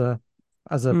out as a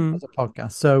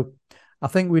podcast. So I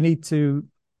think we need to,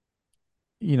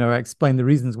 explain the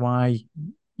reasons why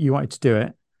you wanted to do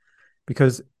it,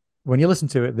 because when you listen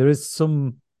to it, there is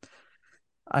some.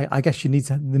 I guess there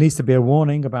needs to be a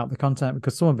warning about the content,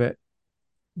 because some of it,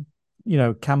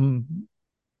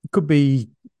 could be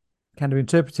kind of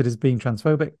interpreted as being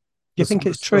transphobic. You think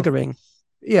it's triggering?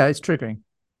 Yeah, it's triggering.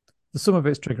 Some of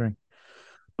it's triggering.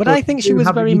 But I think she was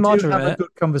very moderate. Have a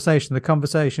good conversation. The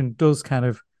conversation does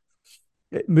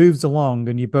it moves along,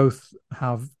 and you both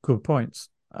have good points.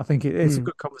 I think it's a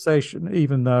good conversation,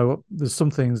 even though there's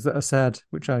some things that are said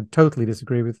which I totally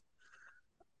disagree with,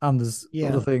 and there's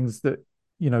other things that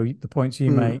the points you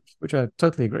make which I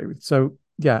totally agree with. So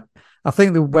yeah, I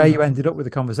think the way you ended up with the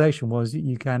conversation was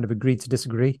you kind of agreed to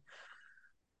disagree,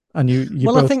 and you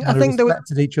both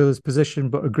respected each other's position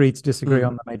but agreed to disagree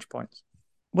on the major points.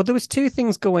 Well, there was two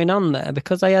things going on there,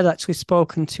 because I had actually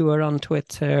spoken to her on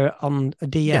Twitter on a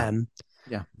DM.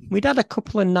 Yeah. We'd had a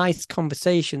couple of nice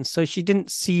conversations, so she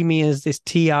didn't see me as this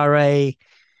TRA.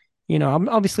 I'm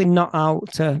obviously not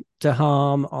out to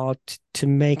harm or to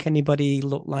make anybody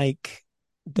look like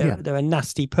they're a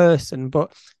nasty person,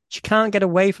 but she can't get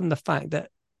away from the fact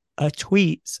that her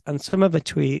tweets and some of her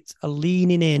tweets are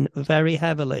leaning in very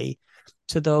heavily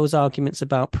to those arguments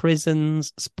about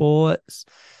prisons, sports,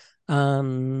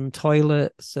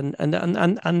 toilets, and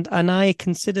I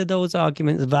consider those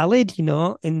arguments valid, in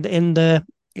the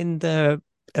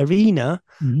arena.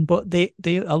 But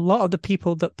a lot of the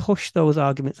people that push those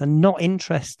arguments are not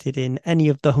interested in any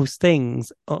of those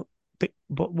things.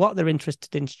 But what they're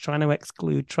interested in is trying to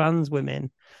exclude trans women.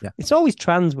 Yeah. It's always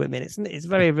trans women. It's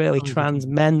very rarely trans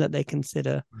men that they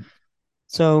consider.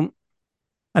 So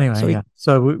anyway,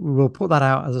 so we will put that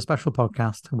out as a special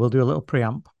podcast. We'll do a little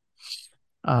preamp,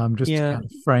 just to kind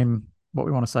of frame what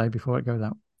we want to say before it goes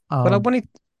out. But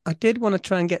I did want to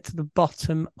try and get to the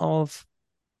bottom of,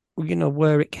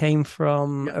 where it came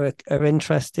from, her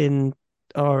interest in,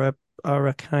 or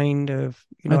a kind of,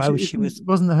 how she was.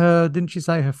 Wasn't her? Didn't she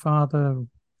say her father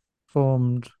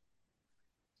formed?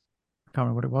 I can't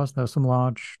remember what it was. There was some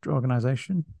large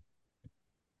organization.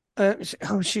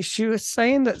 She was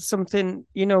saying that something,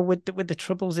 with the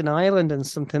troubles in Ireland and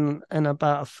something, and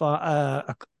about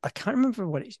I can't remember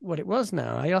what it was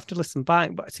now. I have to listen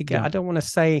back, but I don't want to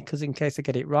say, because in case I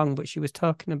get it wrong. But she was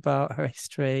talking about her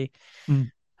history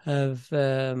of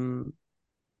amnesty,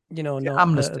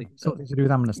 something to do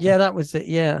with amnesty. Yeah, that was it.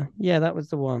 Yeah, that was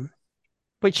the one.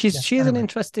 But she's an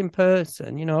interesting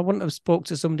person. I wouldn't have spoke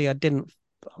to somebody I didn't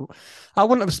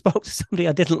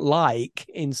like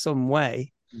in some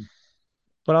way.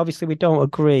 But obviously we don't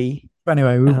agree. But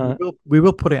anyway, we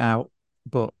will put it out,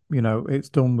 but it's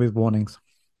done with warnings.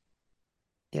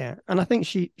 Yeah, and I think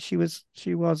she was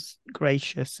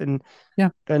gracious, and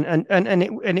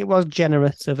and it was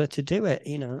generous of her to do it.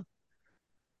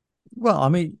 Well, I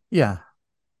mean, yeah.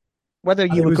 Whether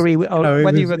you agree with, or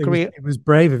whether you agree, it was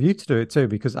brave of you to do it too,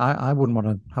 because I wouldn't want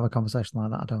to have a conversation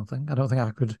like that. I don't think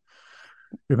I could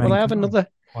remain. Well, I have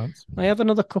points. I have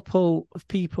another couple of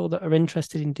people that are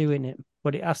interested in doing it,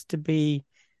 but it has to be,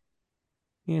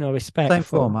 respectful. Same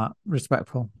format,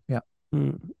 respectful. Yeah.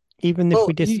 Even if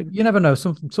we disagree. You never know.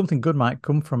 Something good might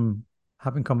come from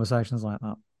having conversations like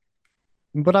that.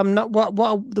 But I'm not.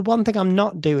 The one thing I'm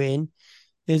not doing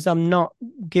is I'm not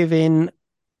giving.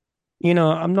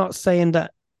 I'm not saying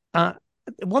that.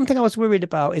 One thing I was worried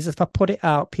about is if I put it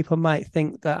out, people might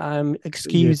think that I'm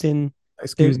excusing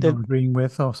or agreeing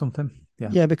with or something.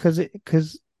 Yeah, because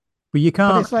But you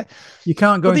can't. It's like you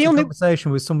can't go into a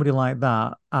conversation with somebody like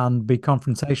that and be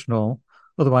confrontational.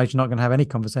 Otherwise, you're not going to have any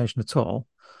conversation at all.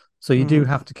 So you do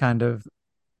have to kind of,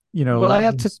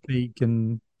 let them speak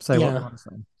and say what they want to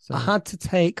say. So I had to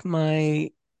take my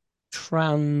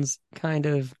trans kind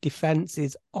of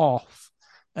defenses off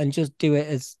and just do it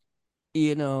as,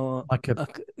 like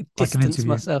distance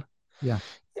myself. Yeah,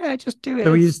 just do it.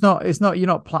 So it's not. You're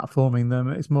not platforming them.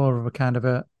 It's more of a kind of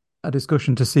a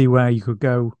discussion to see where you could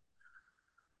go.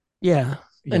 Yeah.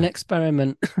 An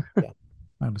experiment. Yeah,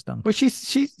 I understand. Well, she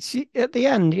at the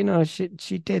end,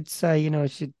 she did say,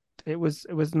 it was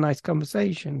a nice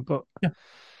conversation, but yeah.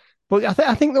 But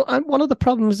I think that one of the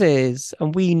problems is,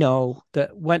 and we know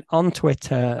that when on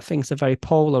Twitter, things are very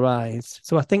polarized.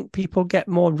 So I think people get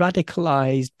more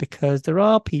radicalized because there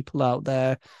are people out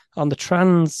there on the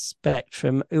trans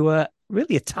spectrum who are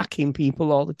really attacking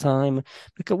people all the time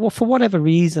because, well, for whatever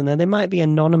reason, and they might be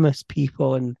anonymous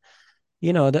people, and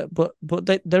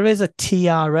there is a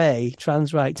TRA,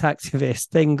 trans rights activist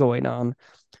thing going on,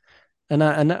 and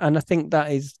I think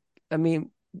that is, I mean,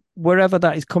 wherever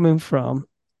that is coming from.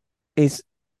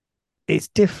 It's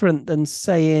different than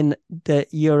saying that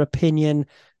your opinion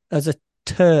as a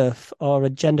TERF or a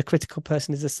gender critical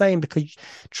person is the same, because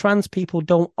trans people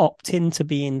don't opt into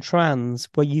being trans,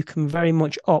 but you can very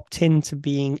much opt into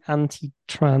being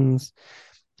anti-trans.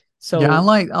 So yeah, I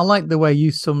like the way you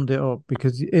summed it up,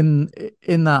 because in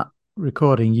that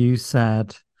recording you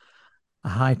said a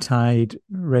high tide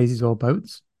raises all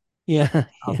boats. Yeah.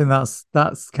 I think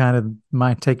that's kind of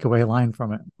my takeaway line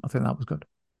from it. I think that was good.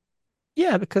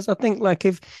 Yeah, because I think like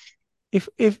if the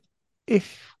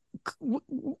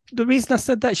reason I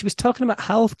said that, she was talking about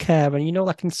healthcare, and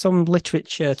like in some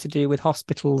literature to do with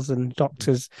hospitals and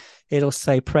doctors, it'll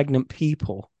say pregnant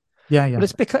people. Yeah. But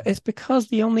it's because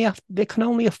they can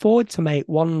only afford to make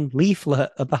one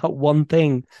leaflet about one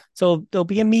thing. So there'll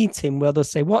be a meeting where they'll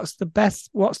say, what's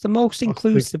the most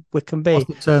inclusive we can be? What's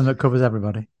the term that covers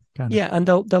everybody? Yeah, and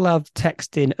they'll have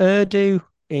text in Urdu,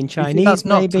 in Chinese, that's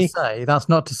maybe. That's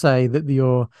not to say that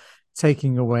you're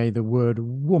taking away the word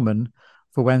woman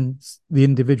for when the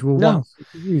individual wants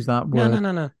to use that word.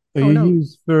 No. So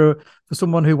use for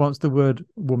someone who wants the word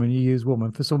woman, you use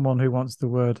woman. For someone who wants the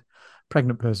word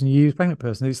pregnant person, you use pregnant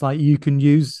person. It's like you can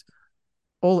use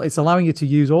all. It's allowing you to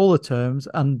use all the terms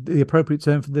and the appropriate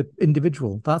term for the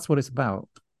individual. That's what it's about.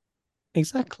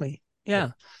 Exactly. Yeah.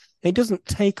 It doesn't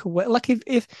take away. Like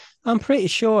if I'm pretty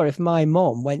sure if my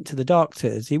mom went to the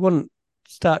doctors, he wouldn't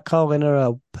start calling her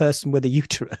a person with a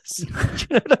uterus. Do you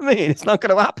know what I mean? It's not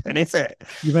going to happen, is it?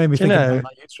 You made me think about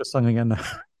that uterus song again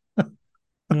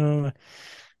now.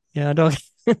 Yeah, I don't.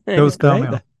 Those great.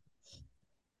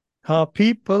 Our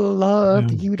people love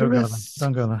the uterus.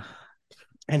 Don't go there.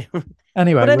 Anyway,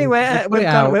 we've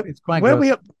got it. It's quite where good. we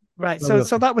up? Right. So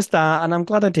that was that, and I'm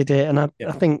glad I did it, and I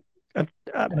think.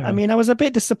 I mean, I was a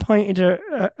bit disappointed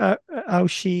at how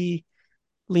she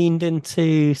leaned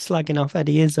into slagging off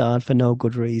Eddie Izzard for no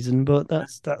good reason, but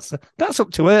that's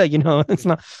up to her, It's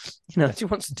not, she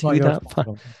wants to do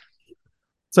that.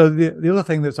 So the other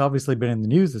thing that's obviously been in the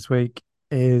news this week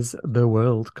is the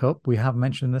World Cup. We have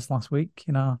mentioned this last week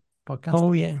in our podcast.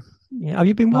 Oh yeah. Have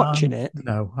you been watching it?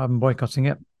 No, I'm boycotting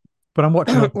it, but I'm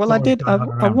watching it. Well, I did.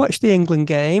 I watched the England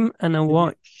game, and I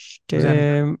watched.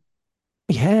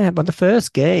 Yeah, but the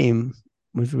first game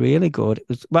was really good.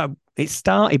 It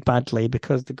started badly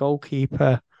because the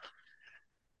goalkeeper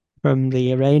from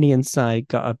the Iranian side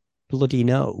got a bloody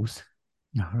nose,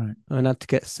 right, and had to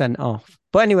get sent off.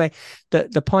 But anyway,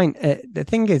 the point, the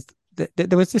thing is that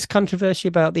there was this controversy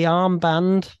about the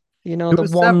armband. There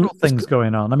was several things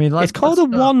going on. I mean, it's called a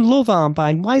One Love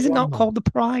armband. Why is it not called the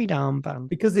Pride armband?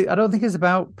 Because I don't think it's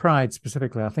about pride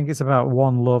specifically. I think it's about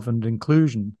one love and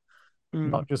inclusion.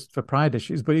 Not just for pride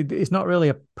issues, but it's not really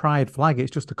a pride flag.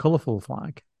 It's just a colourful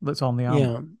flag that's on the arm.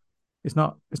 Yeah. It's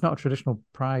not a traditional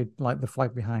pride like the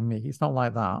flag behind me. It's not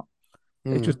like that.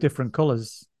 It's just different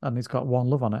colours, and it's got one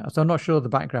love on it. So I'm not sure the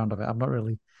background of it. I've not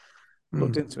really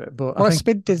looked into it, but I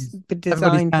think it's been designed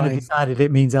everybody's kind of decided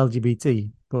it means LGBT,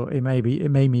 but it may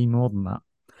mean more than that.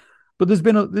 But there's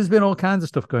been all kinds of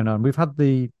stuff going on. We've had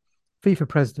the FIFA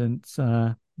president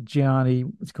Gianni,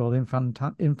 what's called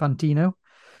Infantino,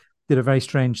 did a very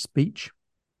strange speech.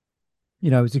 He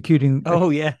was accusing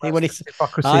Oh yeah, when Western he's,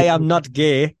 I hypocrisy. am not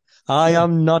gay. I Yeah.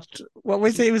 am not. What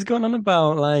was it? He was going on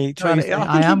about like No, he trying was to. saying, I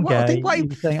I think he. am What I gay. think. What He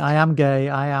was saying, I am gay.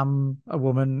 I am a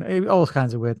woman. All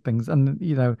kinds of weird things.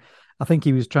 And, I think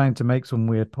he was trying to make some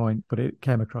weird point, but it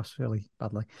came across really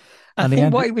badly. I And he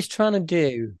think what ended, he was trying to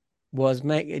do was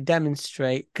make it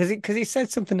demonstrate because he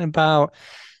said something about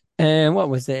what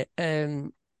was it?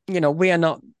 We are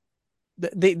not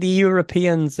the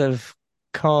Europeans have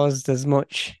caused as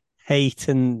much hate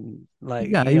and like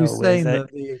yeah, he was is saying it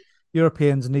that the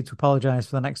Europeans need to apologize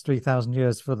for the next 3,000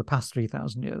 years for the past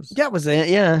 3,000 years. that was it,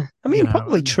 yeah. I mean,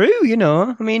 probably And true,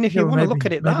 I mean, if yeah, you well, want to look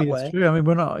at it maybe that it's way. true. I mean,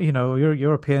 we're not,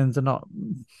 Europeans are not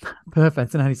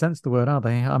perfect in any sense of the word, are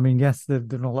they? I mean, yes, they've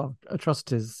done a lot of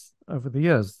atrocities over the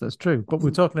years. That's true. But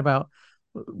we're talking about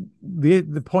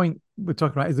the point we're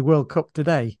talking about is the World Cup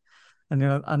today, and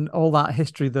and all that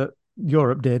history that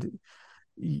Europe did.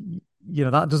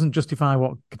 That doesn't justify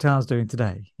what Qatar's doing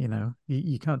today.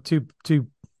 You can't two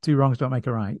wrongs don't make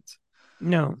a right.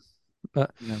 No,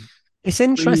 but You know, it's they're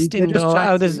interesting just though trying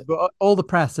how there's to, but all the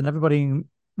press and everybody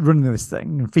running this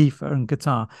thing, and FIFA and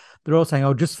Qatar, they're all saying,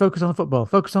 "Oh, just focus on the football,"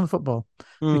 because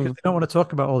mm, they don't want to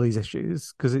talk about all these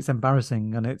issues because it's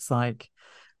embarrassing and it's like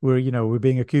we're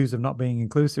being accused of not being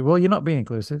inclusive. Well, you're not being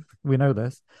inclusive. We know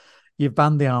this. You've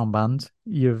banned the armband.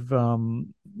 You're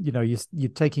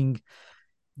taking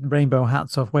rainbow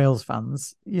hats off Wales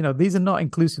fans. These are not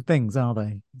inclusive things, are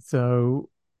they? So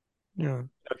yeah.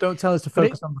 don't tell us to But it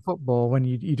focus on the football when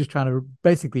you're just trying to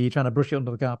basically you're trying to brush it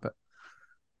under the carpet.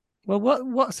 well,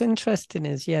 what's interesting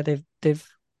is they've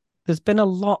there's been a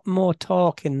lot more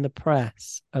talk in the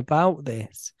press about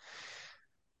this.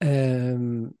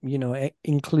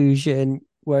 Inclusion,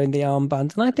 wearing the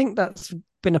armband. And I think that's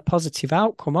been a positive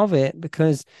outcome of it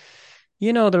because,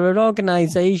 there are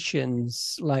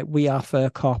organizations like We Are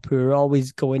Fair Cop who are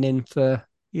always going in for,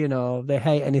 they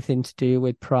hate anything to do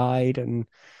with pride and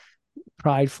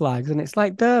pride flags. And it's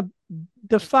like the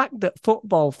fact that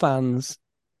football fans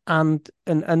and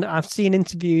I've seen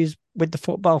interviews with the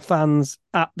football fans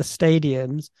at the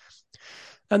stadiums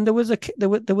and there was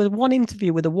one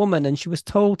interview with a woman, and she was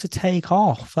told to take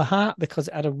off her hat because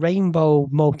it had a rainbow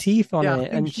motif on Yeah, I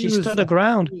it, think and she she was. stood I her think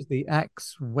ground. she was the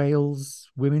ex Wales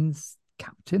women's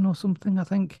captain or something. I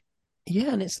think.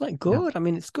 Yeah, and it's like Yeah. good. I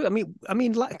mean, it's good. I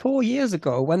mean, like 4 years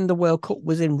ago when the World Cup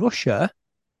was in Russia,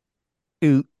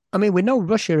 who I mean, we know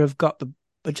Russia have got the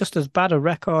just as bad a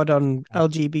record on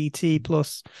LGBT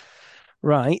plus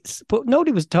rights, but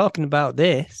nobody was talking about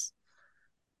this.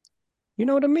 You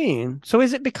know what I mean? So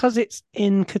is it because it's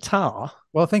in Qatar?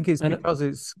 Well, I think it's And because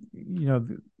it's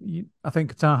I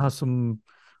think Qatar has some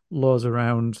laws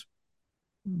around.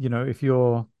 If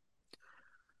you're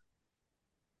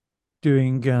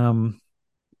doing holding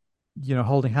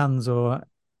hands or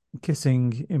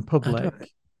kissing in I don't.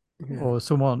 public, Yeah. or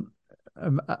someone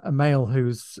a male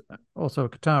who's also a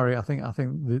Qatari, I think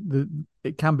the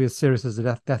it can be as serious as the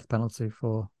death penalty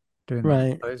for doing that.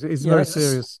 Right. So it's a Yeah. very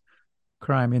serious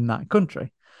crime in that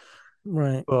country.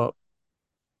 Right. But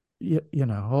I But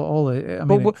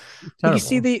mean, it's but you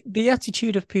see terrible. the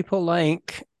attitude of people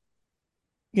like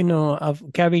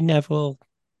of Gary Neville,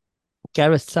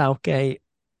 Gareth Southgate,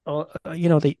 or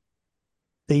the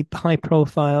high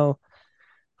profile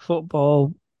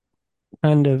football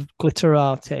kind of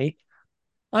glitterati.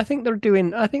 I think they're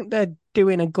doing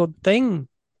a good thing,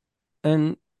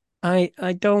 and I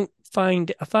find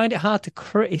it hard to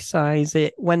criticize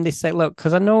it when they say, look,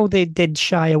 because I know they did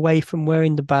shy away from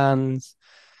wearing the bands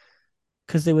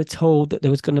because they were told that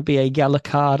there was going to be a yellow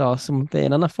card or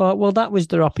something. And I thought, well, that was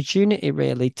their opportunity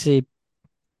really to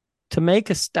make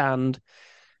a stand.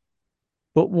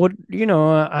 But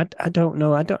I don't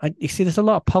know. You see, there's a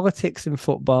lot of politics in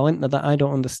football, isn't there, that I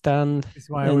don't understand. This is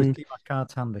why I always And keep my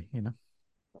cards handy.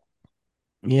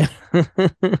 yeah,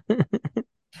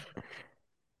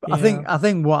 But I yeah. think I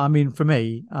think what I mean for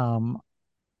me,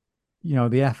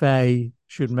 the FA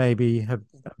should maybe have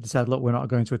said, look, we're not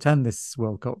going to attend this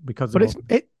World Cup But it's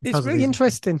because of really these issues.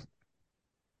 interesting.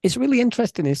 It's really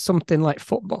interesting is something like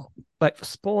football, like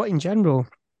sport in general,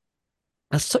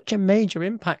 has such a major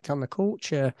impact on the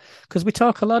culture because we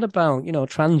talk a lot about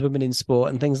trans women in sport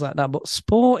and things like that, but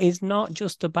sport is not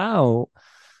just about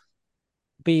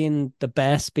being the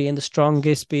best, being the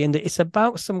strongest, it's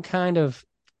about some kind of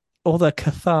other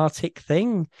cathartic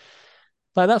thing.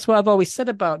 Like that's what I've always said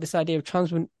about this idea of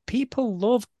trans women. People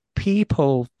love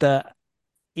people that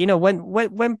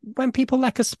when people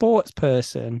like a sports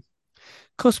person,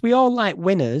 because we all like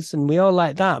winners and we all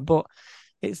like that, but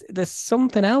there's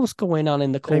something else going on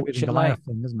in the David and culture. Like Goliath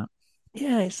thing, isn't it?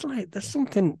 Yeah, it's like there's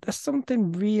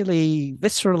something really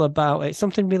visceral about it,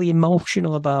 something really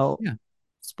emotional about Yeah.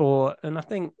 sport, and I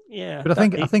think yeah But I that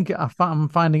think I it, think I'm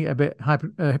finding it a bit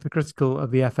hypocritical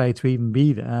of the FA to even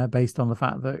be there, based on the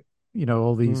fact that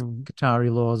all these mm.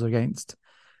 Qatari laws against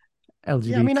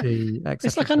Yeah, I mean LGBT, it's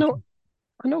etc., like etc.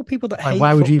 I know people that Like, hate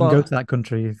why would you even go football. to that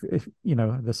country if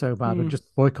they're so bad? Or Mm.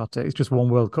 just boycott it. It's just one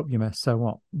World Cup you miss. So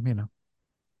what?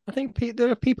 I think there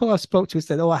are people I've spoke to who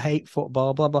said, "Oh, I hate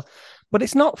football," blah blah, but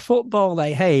it's not football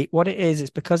they hate. What it is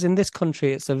because in this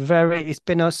country it's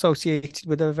been associated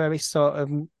with a very sort of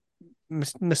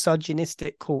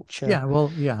misogynistic culture. Yeah.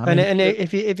 Well, yeah. I And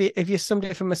mean, if you're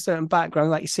somebody from a certain background,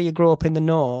 like you see, you grow up in the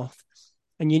north,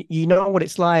 and you know what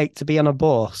it's like to be on a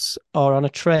bus or on a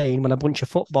train when a bunch of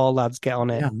football lads get on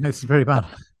it. yeah, it's very bad.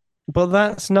 But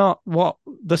that's not what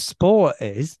the sport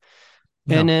is.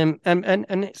 And No,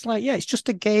 it's like, yeah, it's just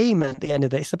a game at the end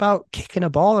of it. It's about kicking a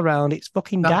ball around. It's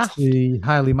fucking that's daft. the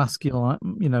highly masculine,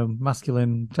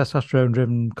 masculine,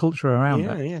 testosterone-driven culture around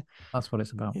it. Yeah, yeah, That's what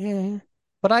it's about. yeah.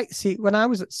 But I see when I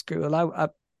was at school, I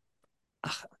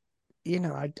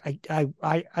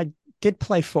did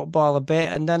play football a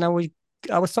bit, and then I was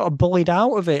sort of bullied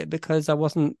out of it because I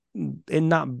wasn't in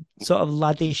that sort of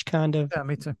laddish kind of Yeah,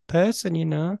 me too.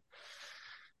 person.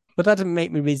 But that didn't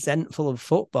make me resentful of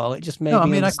football. It just No, made I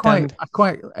me mean, understand. I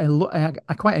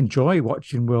quite enjoy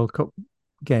watching World Cup But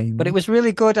it games. was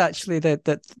really good actually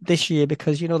that this year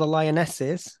because the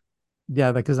Lionesses,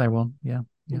 Yeah, because they won. Yeah,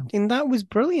 yeah. and that was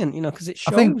brilliant. Because it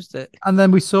I think, shows that. and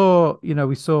then we saw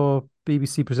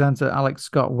BBC presenter Alex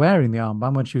Scott wearing the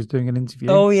armband when she was doing an interview.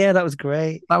 Oh yeah, that was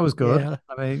great. That was good. Yeah,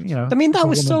 I mean, I mean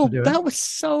it's a woman to do it. that was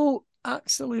so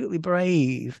absolutely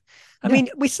brave. I Yeah. mean,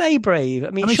 we say brave. I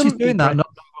mean, I it mean, she's shouldn't be doing that, brave. not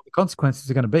knowing what the consequences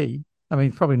are going to be. I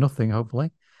mean, probably nothing,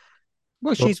 hopefully.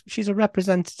 Well, But she's a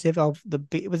representative of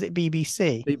was it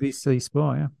BBC? BBC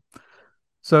Sport, yeah.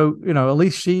 So, at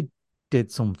least she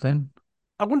did something.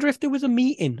 I wonder if there was a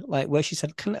meeting like where she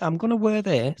said, "I'm going to wear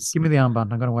this." Give me the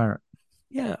armband. I'm going to wear it.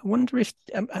 Yeah, I wonder if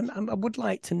I would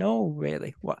like to know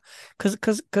really what because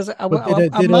But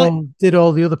I might did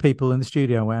all the other people in the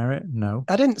studio wear it? No.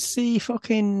 I didn't see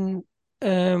fucking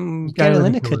Gary Gary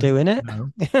Lineker Lineker? doing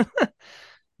it.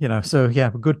 No. So yeah,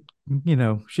 but good.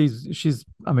 She's.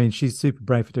 I mean, she's super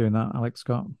brave for doing that. Alex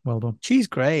Scott, well done. She's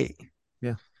great.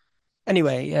 Yeah.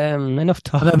 Anyway, enough And then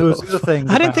talk there was about. the other thing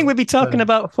I didn't think about we'd be talking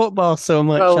about football so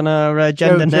much on well, our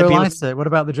Joe gender Joe nebula. Lycett. What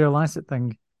about the Joe Lycett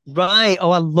thing? Right.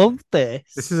 Oh, I love This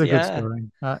this. is a good Yeah.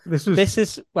 story. This was This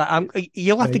is well,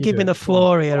 you'll have yeah. to You give do me it. the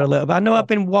floor here a little bit. I know I've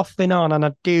been waffling on and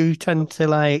I do tend to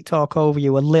like talk over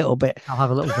you a little bit. I'll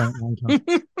have a little drink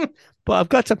later. But I've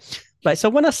got to right. So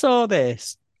when I saw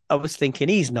this, I was thinking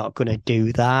he's not gonna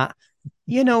do that.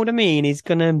 You know what I mean?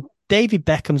 David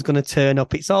Beckham's gonna turn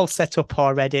up. It's all set up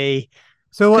already.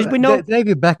 So Because we know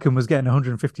David Beckham was getting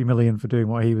 150 million for doing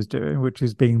what he was doing, which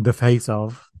is being the face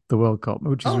of the World Cup,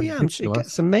 which is oh yeah, I'm sure he ridiculous.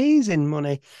 gets amazing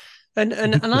money. And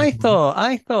Ridiculous I money.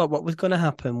 thought what was going to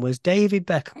happen was David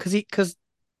Beckham because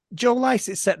Joe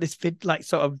Lycett set this like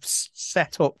sort of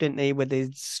set up, didn't he, with his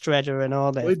Stredder and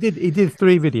all Well, this. he did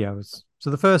three videos. So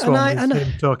the first And one I was and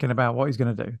him talking about what he's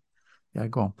going to do. Yeah,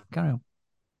 go on, carry on.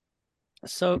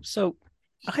 so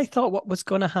I thought what was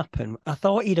going to happen. I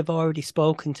thought he'd have already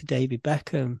spoken to David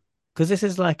Beckham because this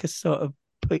is like a sort of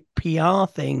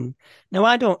PR thing. Now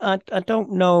I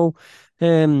don't know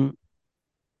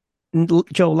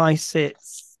Joe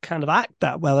Lycett's kind of act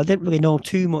that well. I didn't really know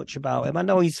too much about him. I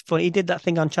know he's funny. He did that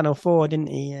thing on Channel 4, didn't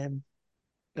he?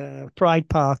 Pride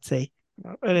Party.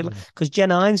 Because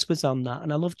Jen Ives was on that,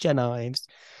 and I love Jen Ives.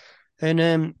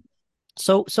 And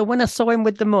so when I saw him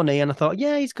with the money, and I thought,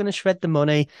 yeah, he's going to shred the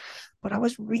money, but I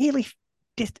was really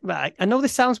right. I know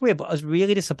this sounds weird, but I was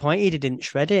really disappointed he didn't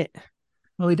shred it.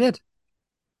 Well, he did.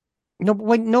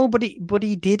 No, but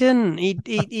he didn't.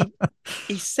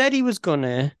 He said he was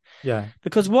gonna Yeah.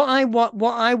 because what I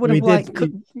would So he have did.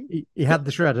 liked. He had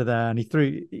the shredder there, and he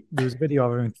threw. There was a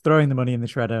video of him throwing the money in the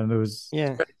shredder, and there was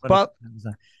Yeah, shredding money. but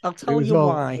I'll It tell was you all.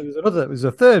 There why. was another. It was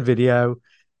a third video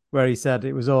where he said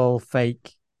it was all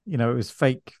fake. It was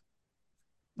fake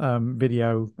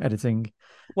video editing.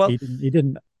 Well, He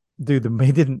didn't do them.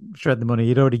 He didn't shred the money.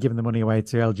 He'd already given the money away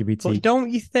to but LGBT.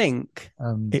 don't you think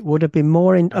Um, it would have been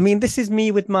more in? I mean, this is me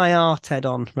with my art head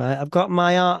on, right? I've got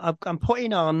my art. I'm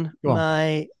putting on go on.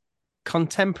 my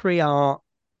contemporary art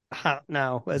hat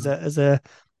now as an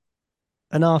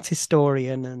art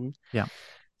historian, and Yeah.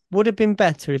 would have been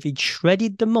better if he'd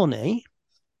shredded the money,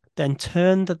 then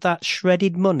turned that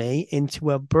shredded money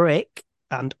into a brick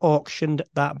and auctioned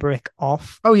that brick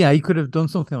off. Oh yeah, he could have done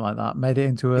something like that. Made it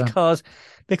into a.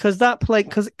 Because that play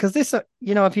because this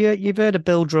you've heard of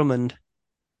Bill Drummond.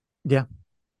 Yeah.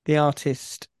 the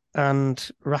artist and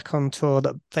raconteur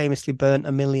that famously burnt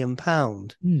 £1 million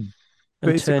Mm. But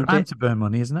and it's a turned crime it. to burn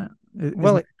money, isn't it? Isn't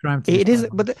Well, it a crime to it destroy is, money?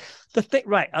 but the thing,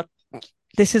 right?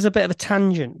 This is a bit of a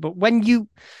tangent, but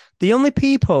the only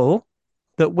people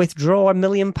that withdraw £1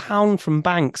 million from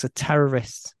banks are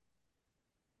terrorists,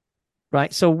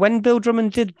 right? So when Bill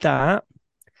Drummond did that,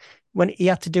 when he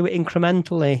had to do it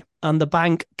incrementally, and the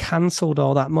bank cancelled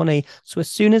all that money, so as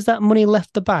soon as that money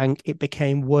left the bank, it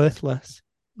became worthless.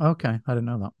 Okay, I didn't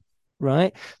know that.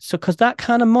 Right? So because that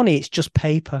kind of money, it's just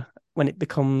paper when it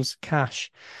becomes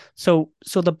cash. So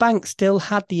the bank still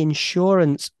had the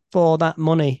insurance for that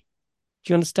money.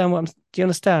 Do you understand do you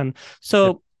understand?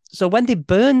 Yeah. So when they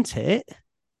burnt it,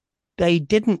 they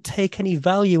didn't take any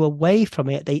value away from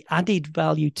it. They added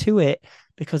value to it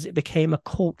because it became a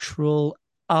cultural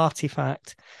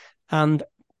artifact. And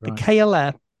the Right.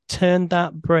 KLF turned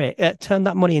turned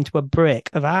that money into a brick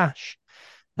of ash.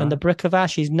 And the Right. brick of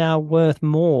ash is now worth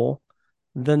more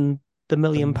than the £1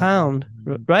 million,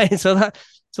 right? So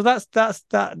that's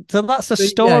the Yeah,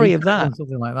 story you of could have that. done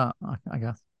something like that, I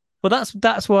guess. But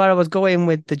that's where I was going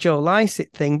with the Joe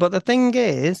Lycett thing. But the thing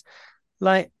is,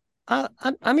 like,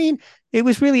 I mean, it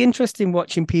was really interesting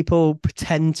watching people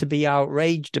pretend to be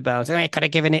outraged about it. I could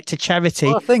have given it to Well, charity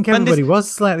I think when this. everybody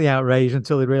was slightly outraged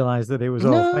until they realized that it was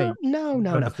all No, fake no,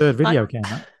 no, when the no. third I, video came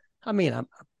out. I mean,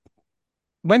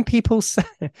 when people say,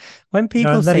 when No,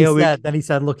 people and say, "Oh, then he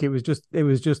said, look, it was just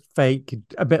fake,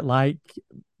 a bit like,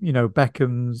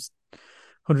 Beckham's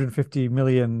 150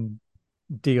 million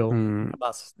deal. Hmm,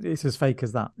 It's as fake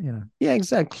as that, you know. yeah,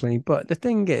 exactly." But the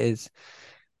thing is,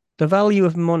 the value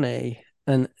of money,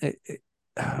 and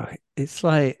it's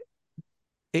like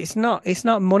it's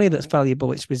not money that's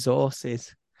valuable; it's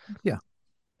resources. Yeah.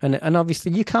 And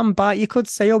obviously you could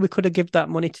say, oh, we could have given that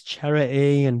money to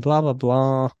charity and blah blah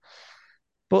blah.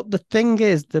 But the thing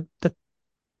is, the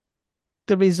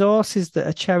resources that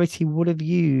a charity would have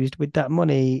used with that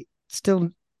money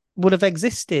still would have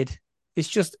existed. It's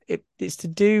to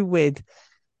do with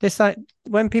this. Like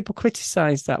when people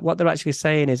criticize that, what they're actually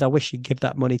saying is, I wish you'd give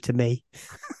that money to me.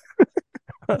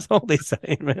 That's all they're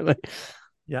saying, really.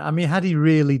 Yeah. I mean, had he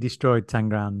really destroyed 10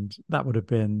 grand, that would have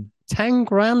been 10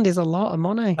 grand is a lot of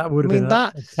money. that would I have been mean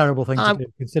a terrible thing to um, do,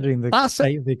 considering the that's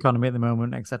state of the economy at the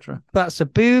moment, etc. that's a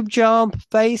boob job,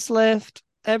 facelift,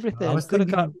 I everything. was thinking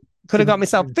Could have giving got it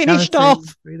myself to finished charity,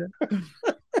 off.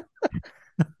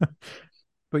 but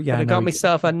Could yeah, have no, got he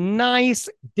myself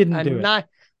didn't do it.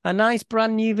 a nice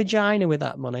brand new vagina with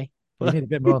that money. You need a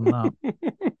bit more than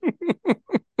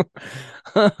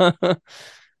that.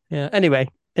 Yeah. Anyway,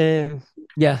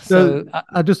 yeah. So So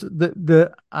I just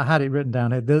the I had it written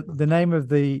down here. The name of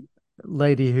the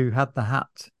lady who had the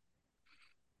hat,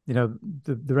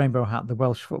 the rainbow hat, the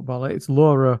Welsh footballer. It's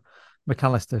Laura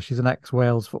McAllister. She's an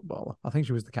ex-Wales footballer. I think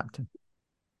she was the captain.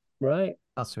 right,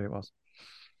 That's who it was.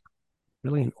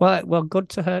 brilliant. Well, good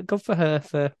to her. Good for her.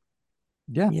 For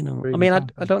Yeah, I really mean, fine.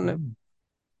 I don't know,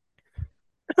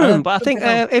 And then but I think something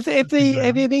else if that's been the going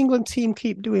if on. the England team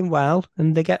keep doing well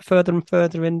and they get further and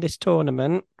further in this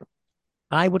tournament,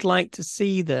 I would like to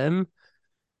see them.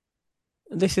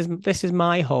 This is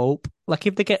my hope. Like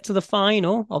if they get to the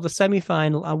final or the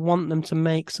semi-final, I want them to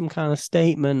make some kind of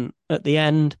statement at the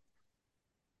end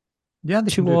Yeah, they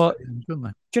to can do it what at the end, couldn't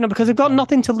they? because they've got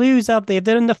nothing to lose, have they? If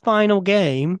they're in the final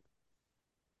game,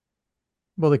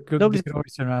 Well, they nobody's could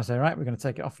always turn around and say, right, we're going to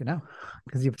take it off you now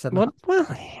because you've said what that. well,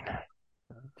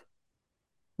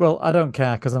 Well, I don't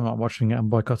care because I'm not watching it. I'm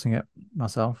boycotting it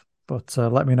myself. But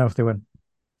let me know if they win.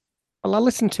 I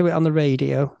listened to it on the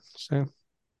radio. So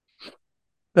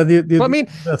The but I mean,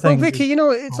 other well, thing is, Vicky,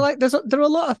 it's oh, like there are a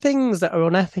lot of things that are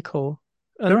unethical.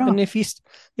 there And are. if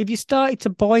you started to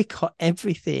boycott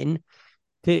everything,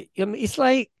 it's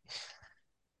like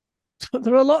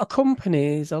there are a lot of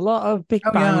companies, a lot of big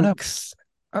Oh yeah, I know. banks,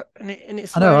 and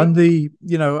it's I know. like,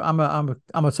 And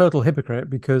I'm a total hypocrite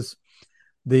because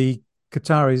the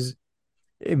Qataris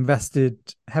invested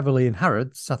heavily in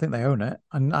Harrods. I think they own it,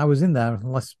 and I was in there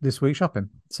last this week shopping.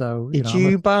 So did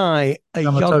you buy a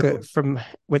I'm a yogurt total from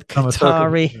with I'm a total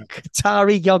Qatari hypocrite.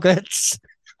 Qatari yogurts?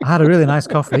 I had a really nice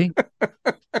coffee.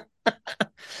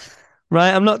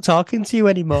 Right, I'm not talking to you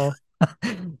anymore. I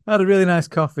had a really nice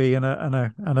coffee and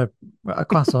a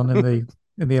croissant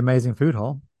in the amazing food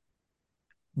hall.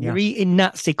 You're Yeah. eating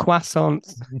Nazi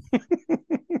croissants.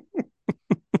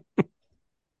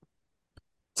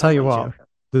 Tell I'm you only what, joking.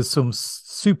 there's some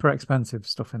super expensive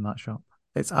stuff in that shop.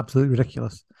 It's absolutely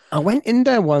ridiculous. I went in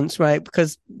there once, right,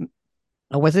 because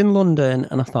I was in London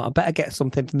and I thought I better get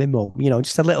something for my mum,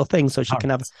 just a little thing so she All can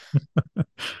have. right.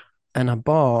 And I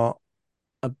bought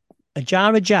a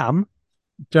jar of jam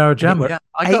Jar of And it jam. were Yeah,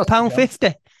 I got some jam.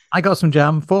 £8.50. I got some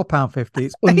jam,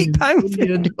 £4.50.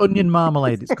 It's onion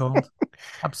marmalade. It's called.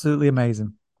 Absolutely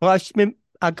amazing. Well,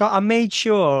 I made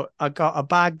sure I got a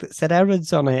bag that said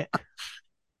errands on it.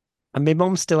 And my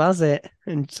mum still has it.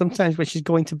 And sometimes when she's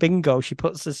going to bingo, she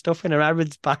puts the stuff in her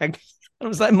errands bag. I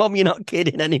was like, Mum, you're not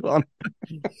kidding anyone.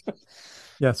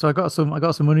 Yeah, so I got some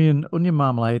onion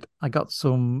marmalade. I got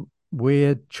some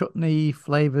weird chutney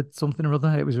flavored something or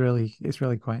other. It's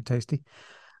really quite tasty.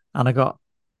 And I got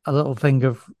a little thing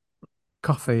of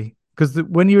coffee because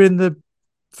when you're in the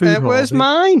food hall, Where's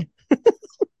mine? I'm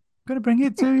gonna bring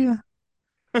it to you.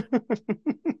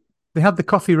 They had the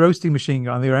coffee roasting machine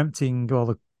on. They were emptying all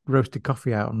the roasted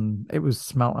coffee out, and it was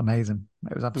smelled amazing.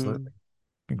 It was absolutely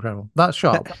incredible. That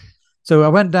shop. So I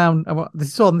went down.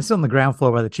 This is on the ground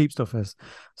floor where the cheap stuff is.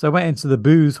 So I went into the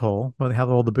booze hall where they have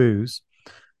all the booze,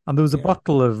 and there was a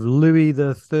bottle of Louis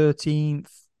the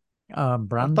 13th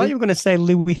brandy. I thought you were going to say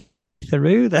Louis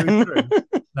Theroux then. Louis Theroux.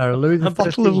 No, Louis the 13th. A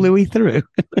bottle of Louis Theroux.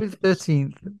 Louis the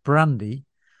 13th brandy.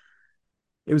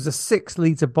 It was a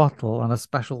 6-liter bottle on a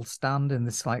special stand in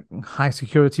this like high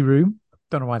security room.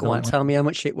 Don't know why. Go on, tell me how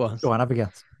much it was. Go on, have a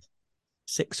guess.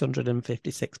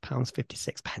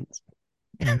 £656.56.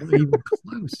 Not even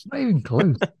close. Not even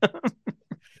close.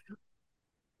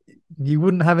 You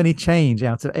wouldn't have any change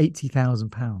out of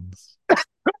 £80,000.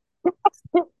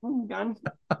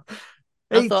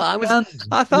 I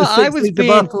thought I was being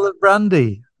a bottle of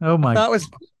brandy. Oh my! I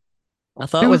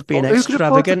thought I was being extravagant. Who could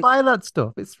afford to buy that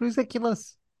stuff? It's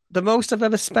ridiculous. The most I've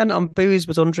ever spent on booze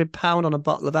was £100 on a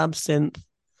bottle of absinthe.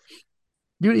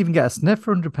 You don't even get a sniff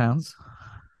for £100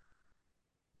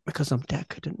 because I'm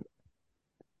decadent.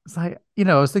 It's like,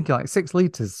 I was thinking like 6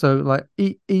 liters, so like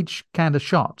each kind of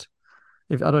shot.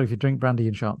 If I don't know if you drink brandy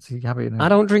in shots, you have it. I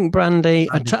don't drink brandy.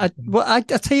 I tell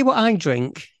you what I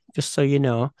drink, just so you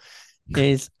know,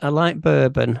 is I like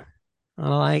bourbon. I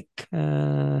like.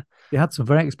 You had some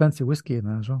very expensive whiskey in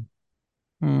there as well.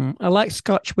 I like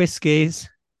Scotch whiskies.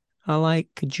 I like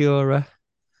Jura.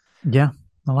 Yeah,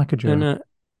 I like a Jura.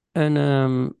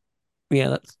 And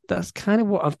yeah, that's kind of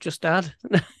what I've just had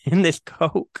in this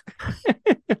Coke. I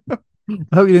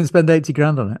hope you didn't spend 80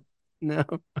 grand on it. No,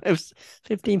 it was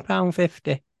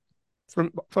 £15.50 from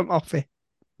Offie.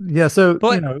 Yeah, so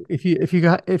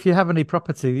if you have any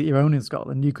property that you own in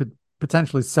Scotland, you could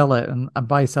potentially sell it and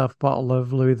buy yourself a bottle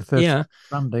of Louis the 13th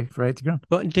brandy for 80 grand.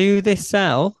 But do they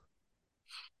sell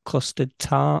custard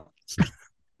tarts?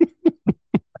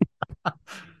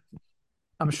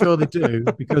 I'm sure they do,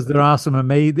 because there are some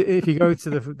amazing. If you go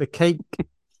to the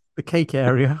cake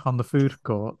area on the food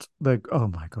court, oh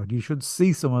my god, you should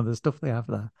see some of the stuff they have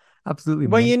there. Absolutely.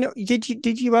 Well,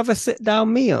 did you have a sit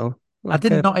down meal? I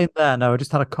did not in there. No, I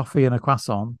just had a coffee and a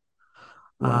croissant,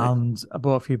 and I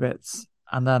bought a few bits,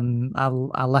 and then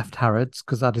I left Harrods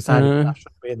because I decided I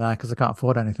shouldn't be in there because I can't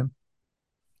afford anything.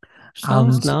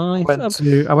 Sounds nice.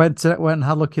 I went and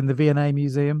had a look in the V&A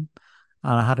museum,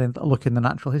 and I had a look in the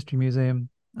Natural History Museum,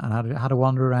 and I had a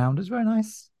wander around. It was very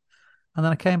nice, and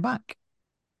then I came back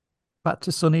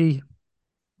to sunny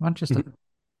Manchester.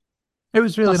 It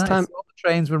was really nice. All the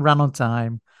trains were ran on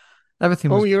time.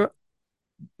 Everything was.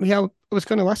 Yeah, I was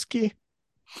going to ask you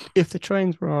if the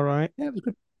trains were all right. Yeah, it was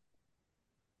good.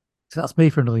 So that's me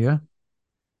for another year.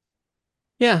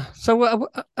 Yeah. So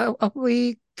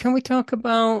can we talk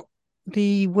about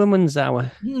the Women's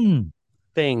Hour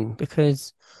thing?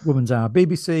 Because Women's Hour,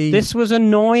 BBC. This was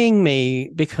annoying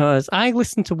me because I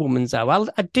listen to Women's Hour.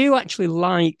 I do actually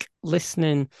like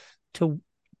listening to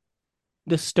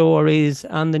the stories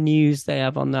and the news they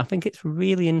have on there. I think it's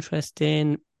really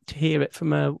interesting to hear it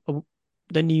from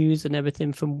the news and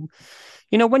everything from,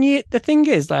 the thing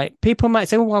is, like, people might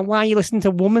say, well, why are you listening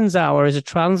to Woman's Hour as a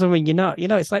trans woman? You're not,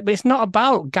 it's like, but it's not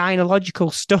about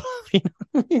gynecological stuff,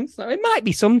 So it might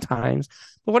be sometimes,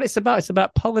 but what it's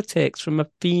about politics from a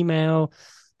female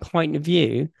point of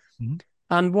view. Mm-hmm.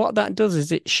 And what that does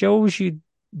is it shows you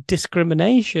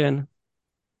discrimination.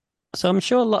 So I'm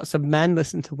sure lots of men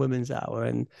listen to Women's Hour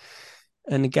and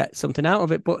get something out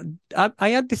of it. But I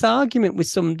had this argument with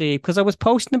somebody because I was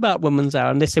posting about Women's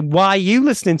Hour and they said, why are you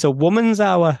listening to Women's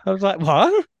Hour? I was like,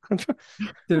 what? Didn't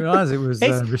realize it was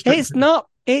restricted.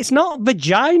 It's not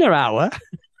vagina hour.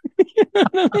 You know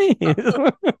what I mean?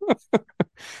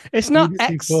 It's not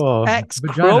X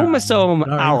chromosome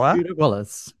hour.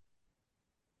 Wallace.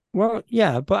 Well,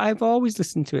 yeah, but I've always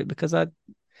listened to it because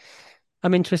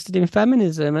I'm interested in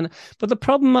feminism, but the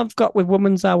problem I've got with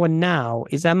Woman's Hour now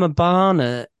is Emma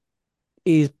Barnett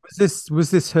is.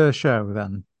 Was this her show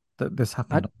then that this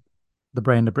happened? The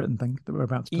Brain of Britain thing that we're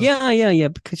about to talk. Yeah,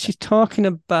 because she's talking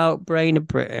about Brain of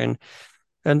Britain,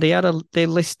 and they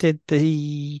listed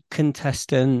the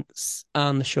contestants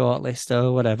on the shortlist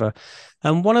or whatever,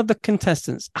 and one of the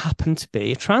contestants happened to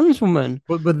be a trans woman.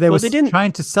 But they were They didn't.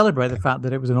 trying to celebrate the fact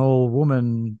that it was an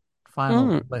all-woman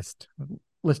final list of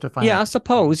Yeah, I finalists.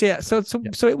 suppose. Yeah. Yeah.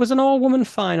 So it was an all-woman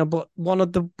final, but one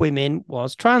of the women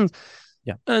was trans.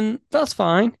 Yeah. And that's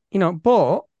fine,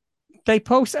 but they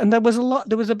posted, and there was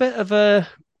a bit of a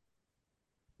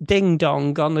ding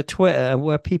dong on the Twitter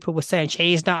where people were saying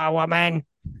she's not a woman,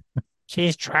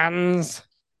 she's trans,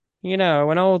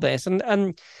 and all this.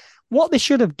 And what they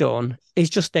should have done is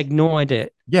just ignored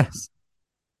it. Yes.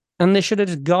 And they should have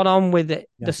just got on with it,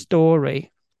 Yeah. the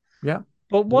story. Yeah.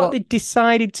 But what they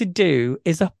decided to do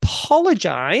is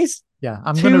apologize. Yeah,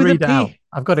 I'm going to read it out.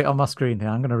 I've got it on my screen here.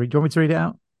 I'm going to read. Do you want me to read it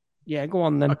out? Yeah, go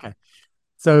on then. Okay.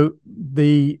 So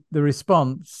the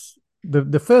response,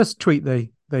 the first tweet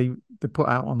they put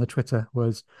out on the Twitter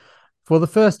was, for the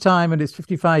first time in its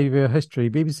 55-year history,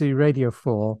 BBC Radio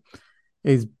 4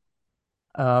 is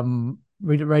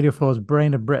Radio 4's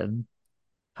Brain of Britain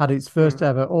had its first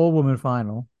ever all-woman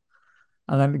final.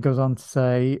 And then it goes on to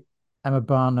say Emma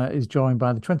Barner is joined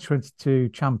by the 2022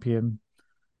 champion,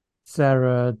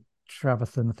 Sarah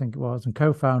Trevathan, I think it was, and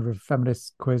co-founder of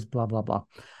Feminist Quiz, blah, blah, blah.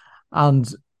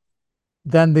 And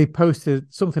then they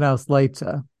posted something else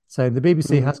later saying the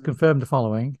BBC has confirmed the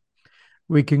following.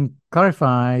 We can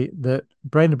clarify that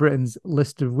Brain of Britain's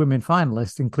list of women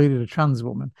finalists included a trans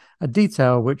woman, a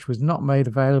detail which was not made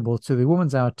available to the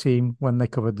Women's Hour team when they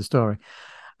covered the story.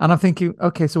 And I'm thinking,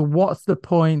 okay, so what's the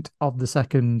point of the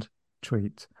second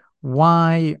tweet?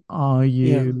 Why are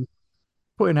you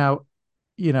putting out,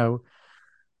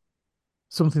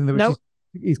 something that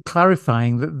is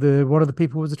clarifying that one of the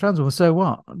people was a trans woman? So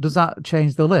what? Does that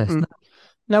change the list?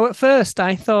 Now, at first,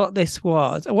 I thought this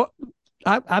was what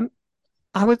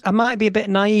I might be a bit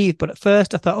naive, but at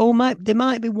first I thought, they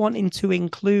might be wanting to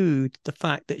include the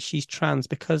fact that she's trans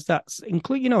because that's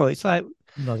it's like.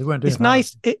 No, they weren't doing it's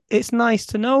nice. It's nice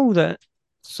to know that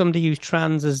somebody who's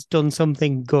trans has done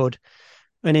something good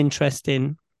and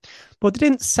interesting, but they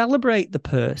didn't celebrate the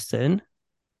person.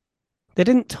 They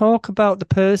didn't talk about the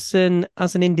person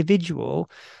as an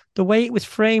individual. The way it was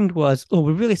framed was, "Oh,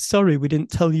 we're really sorry we didn't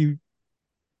tell you."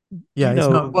 Yeah, it's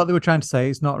not what they were trying to say.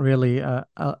 It's not really, an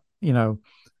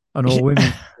all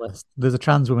women's list. There's a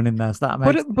trans woman in there, so that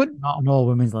makes it not an all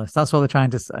women's list. That's what they're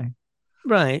trying to say.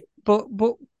 Right, but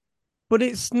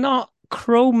it's not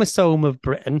chromosome of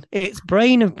Britain, it's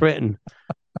brain of Britain.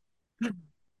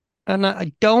 And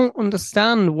I don't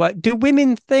understand why. Do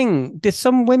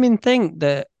some women think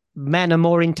that men are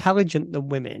more intelligent than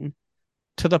women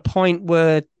to the point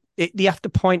where they have to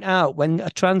point out when a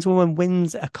trans woman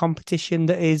wins a competition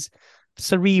that is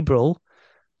cerebral,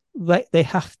 they've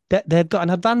got an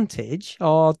advantage,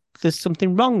 or there's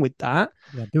something wrong with that?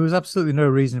 Yeah, there was absolutely no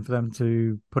reason for them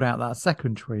to put out that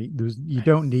second tweet. You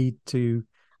don't need to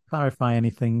clarify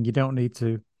anything. You don't need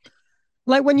to.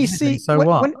 Like when you see, so when,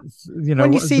 what?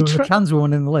 When you see a trans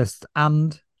woman in the list,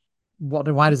 and what?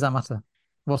 Why does that matter?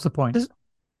 What's the point?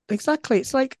 Exactly.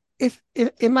 It's like if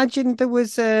imagine there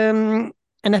was an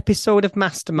episode of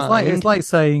Mastermind. It's like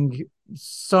saying,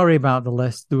 sorry about the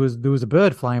list. There was a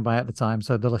bird flying by at the time,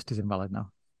 so the list is invalid now.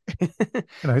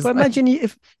 But imagine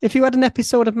if you had an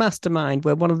episode of Mastermind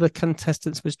where one of the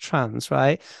contestants was trans,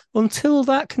 right? Until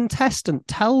that contestant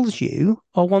tells you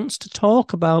or wants to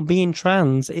talk about being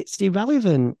trans, it's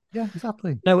irrelevant. Yeah,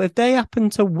 exactly. Now, if they happen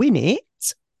to win it,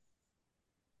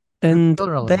 and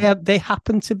they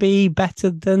happen to be better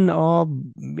than, or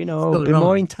be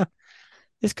more intelligent,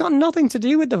 it's got nothing to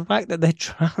do with the fact that they're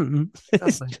trans.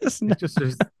 Exactly. It's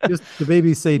just the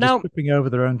BBC just tripping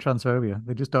over their own transphobia.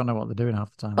 They just don't know what they're doing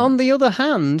half the time. On the other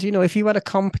hand, if you had a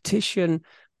competition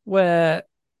where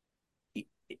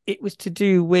it was to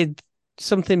do with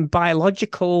something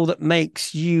biological that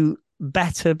makes you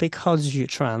better because you're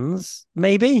trans,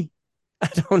 maybe. I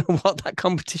don't know what that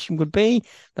competition would be.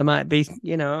 There might be,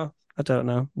 I don't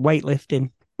know,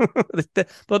 weightlifting.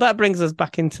 But that brings us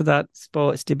back into that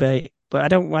sports debate. But I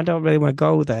don't really want to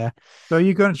go there. So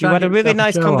you're going to try. You had a really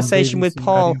nice conversation with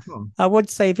Paul. I would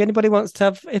say if anybody wants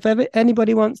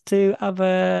to have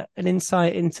an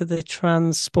insight into the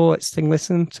trans sports thing,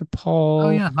 listen to Paul. Oh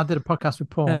yeah, I did a podcast with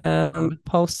Paul.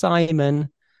 Paul Simon.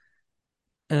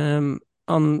 On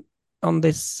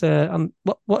this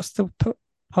what's the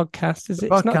podcast? Is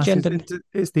it? It's not gender.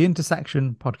 It's the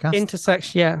Intersection podcast.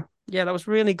 Intersection, yeah, that was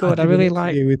really good. I really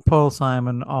like with Paul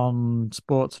Simon on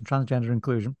sports and transgender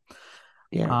inclusion.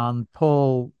 Yeah, and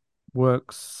Paul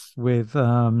works with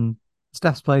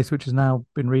Steph's Place, which has now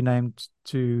been renamed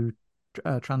to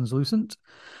Translucent.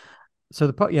 So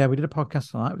we did a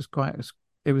podcast on that. It was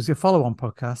it was a follow-on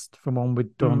podcast from one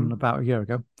we'd done about a year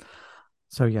ago.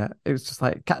 So yeah, it was just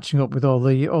like catching up with all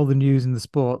the news in the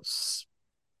sports.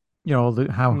 How all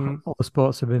the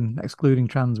sports have been excluding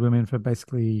trans women for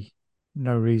basically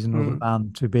no reason other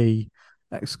than to be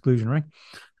exclusionary.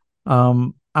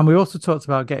 And we also talked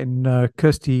about getting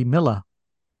Kirsty Miller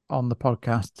on the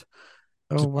podcast.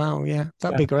 Oh wow, yeah,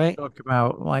 that'd be great. Talk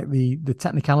about like the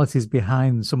technicalities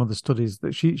behind some of the studies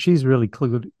that she's really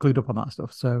clued up on that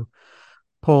stuff. So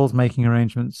Paul's making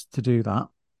arrangements to do that.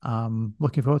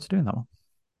 Looking forward to doing that one.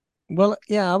 Well,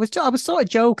 yeah, I was sort of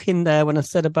joking there when I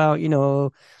said about,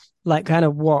 like kind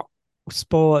of what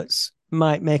sports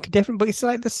might make a difference, but it's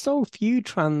like there's so few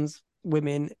trans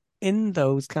women in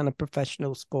those kind of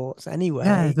professional sports anyway.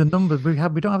 Yeah, the numbers we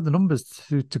don't have the numbers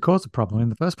to cause a problem in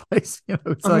the first place.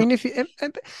 It's I mean, if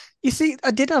you see, I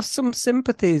did have some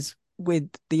sympathies with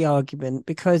the argument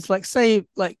because, like, say,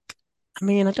 like, I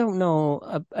mean, I don't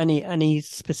know any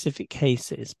specific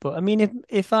cases, but I mean,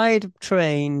 if I'd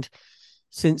trained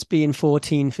since being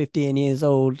 14, 15 years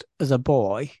old as a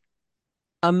boy,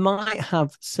 I might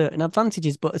have certain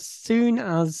advantages, but as soon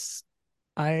as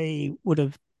I would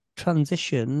have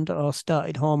transitioned or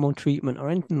started hormone treatment or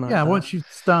anything like yeah, that. once you've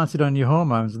started on your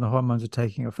hormones and the hormones are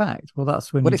taking effect, well,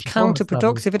 that's when But your it's performance level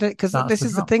counterproductive, because starts this to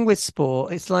is the drop. thing with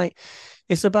sport. It's like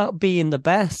it's about being the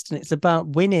best and it's about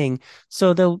winning.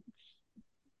 So they'll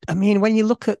I mean, when you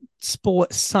look at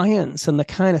sports science and the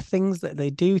kind of things that they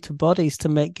do to bodies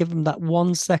to give them that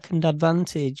 1 second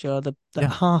advantage or that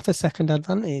half a second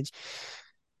advantage,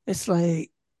 it's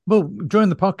like. Well, during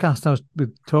the podcast, I was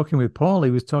talking with Paul.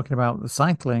 He was talking about the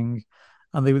cycling,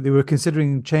 and they were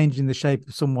considering changing the shape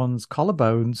of someone's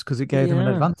collarbones because it gave them an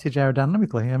advantage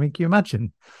aerodynamically. I mean, can you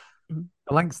imagine the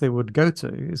lengths they would go to?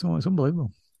 It's almost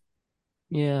unbelievable.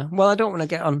 Yeah. Well, I don't want to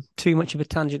get on too much of a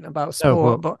tangent about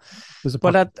sport, but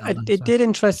it did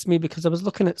interest me because I was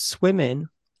looking at swimming.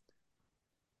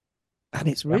 And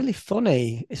it's really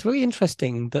funny. It's really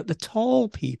interesting that the tall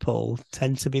people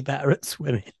tend to be better at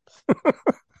swimming.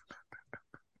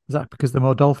 Is that because they're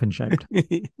more dolphin shaped?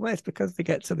 Well, it's because they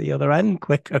get to the other end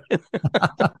quicker.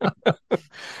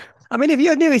 I mean, if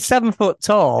you're nearly 7 foot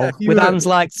tall with hands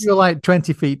like. If you're like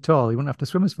 20 feet tall, you wouldn't have to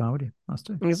swim as far, would you? That's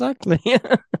true. Exactly.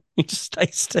 Yeah. You just stay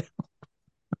still.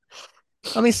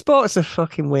 I mean, sport's a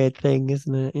fucking weird thing,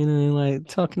 isn't it? Like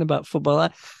talking about football.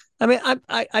 I mean,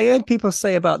 I heard people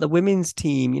say about the women's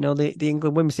team, the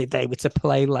England women's team, if they were to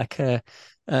play like a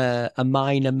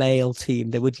minor male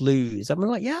team, they would lose. I'm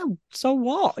like, yeah, so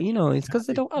what? It's because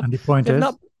they don't have. And the point is,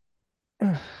 not,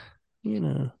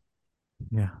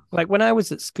 yeah. Like when I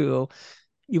was at school,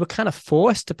 you were kind of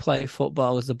forced to play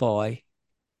football as a boy.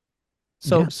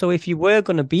 So if you were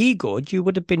going to be good, you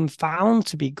would have been found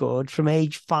to be good from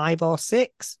age 5 or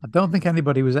 6. I don't think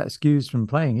anybody was excused from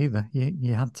playing either.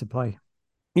 You had to play.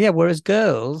 Yeah, whereas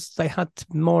girls, they had to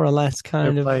more or less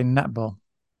kind of play netball.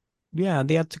 Yeah,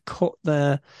 they had to cut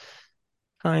their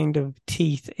kind of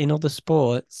teeth in other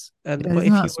sports. But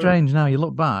isn't that strange now? You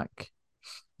look back,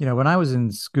 when I was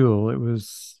in school, it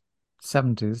was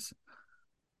 70s.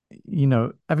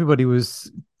 Everybody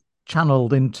was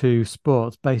channeled into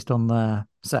sports based on their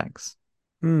sex.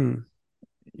 Mm.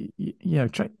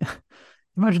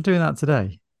 Imagine doing that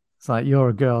today. It's like you're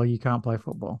a girl, you can't play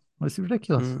football. Well, it's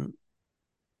ridiculous. Mm.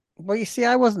 Well, you see,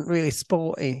 I wasn't really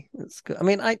sporty. It's good. I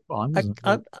mean, I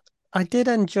did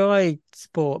enjoy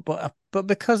sport, but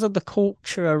because of the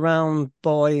culture around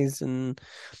boys, and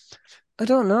I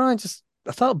don't know,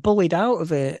 I felt bullied out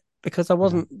of it because I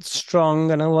wasn't strong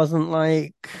and I wasn't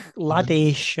like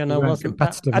laddish and I wasn't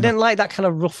I didn't like that kind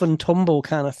of rough and tumble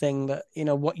kind of thing that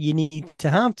what you need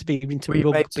to have to be into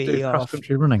rugby or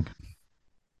cross-country running.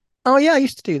 Oh yeah, I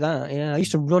used to do that. Yeah, I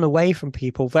used to run away from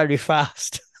people very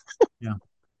fast. Yeah.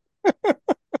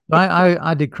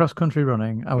 I did cross-country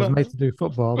running. I was made to do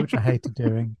football, which I hated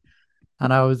doing,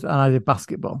 and I did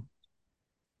basketball.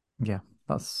 Yeah,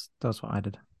 that's what I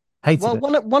did. Hated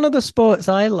it. One of the sports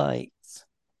I liked,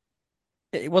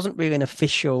 it wasn't really an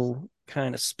official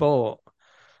kind of sport,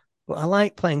 but I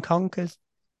like playing conkers.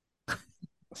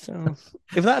 So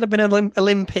if that had been an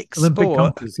Olympic sport,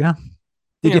 conkers, yeah.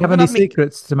 Did you have any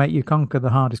secrets to make you conquer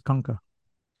the hardest conquer?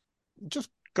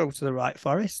 Just go to the right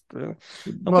forest. I'm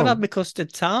going to have my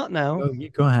custard tart now. You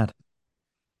go ahead.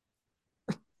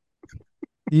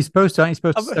 You're supposed to, aren't you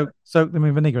supposed to soak them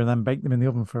in vinegar and then bake them in the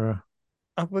oven for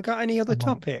Have we got any other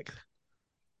topic?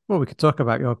 Well, we could talk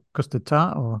about your custard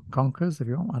tart or conkers if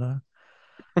you want. I don't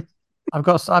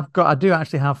know. I do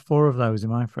actually have 4 of those in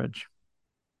my fridge.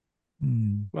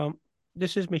 Well,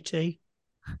 this is my tea.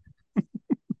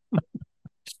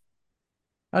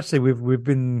 Actually, we've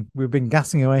been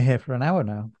gassing away here for an hour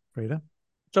now, Frida.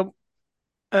 So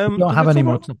We don't have any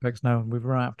more topics now. We've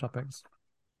run out of topics.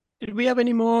 Did we have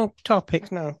any more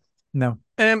topics now? No.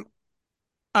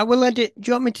 I will edit. Do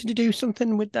you want me to do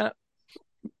something with that?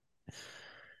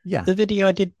 Yeah. The video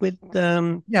I did with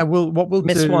yeah, what we'll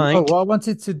Miss do. White. Oh, what I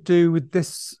wanted to do with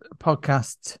this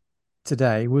podcast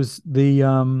today was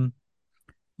there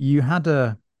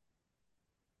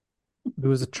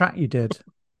was a track you did,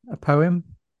 a poem.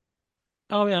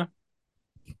 Oh yeah.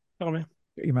 Sorry.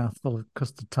 Got your mouth full of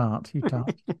custard tart, you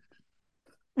tart.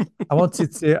 I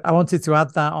wanted to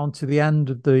add that onto the end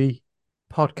of the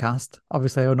podcast.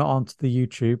 Obviously, or not onto the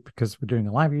YouTube because we're doing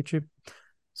a live YouTube.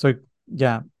 So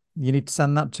yeah, you need to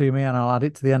send that to me, and I'll add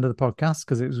it to the end of the podcast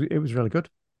because it was really good.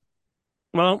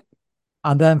 Well,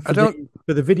 and then for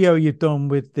the video you've done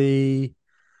with the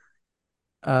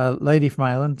lady from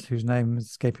Ireland, whose name is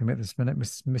escaping me at this minute,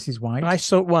 Mrs. White.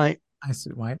 Lycett White.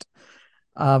 Lycett White.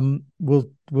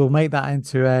 We'll make that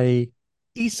into a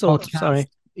Iseult, sorry.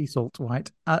 Iseult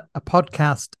White, a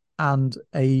podcast and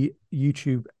a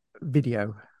YouTube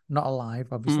video, not a live,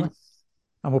 obviously.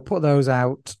 And we'll put those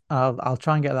out. I'll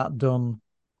try and get that done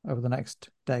over the next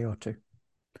day or two.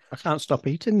 I can't stop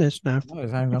eating this now. No,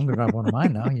 I'm going to grab one of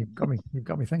mine now. You've got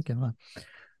me thinking.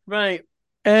 Right.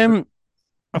 I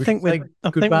think with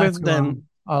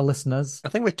our listeners. I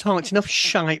think we've talked enough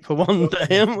shite for one day,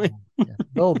 haven't we? Yeah.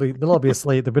 They'll all be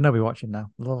asleep. There'll be nobody watching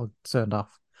now. They'll all turned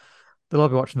off. They'll all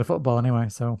be watching the football anyway,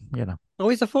 so you know. Oh,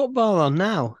 is the football on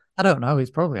now? I don't know.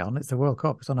 It's probably on. It's the World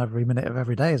Cup. It's on every minute of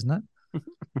every day, isn't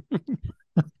it?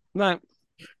 Right.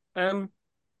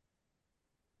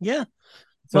 Yeah.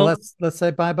 So let's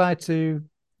say bye to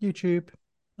YouTube.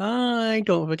 Bye.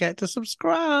 Don't forget to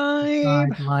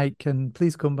subscribe. Like, and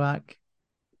please come back.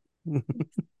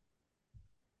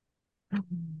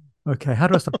 Okay, how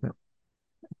do I stop it?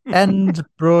 End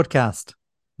broadcast.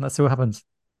 Let's see what happens.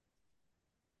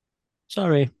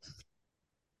 Sorry.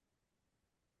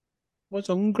 Was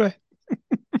hungry.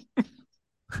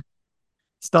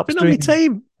 Stop it's been on my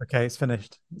table. Okay, it's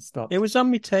finished. Stop. It was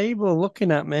on my table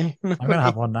looking at me. I'm going to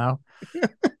have one now.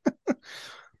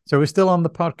 So we're still on the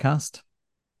podcast.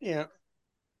 Yeah.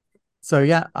 So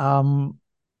yeah,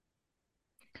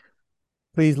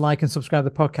 please like and subscribe to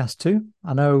the podcast too.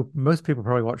 I know most people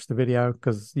probably watch the video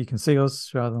because you can see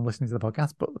us rather than listening to the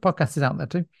podcast, but the podcast is out there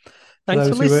too. Thanks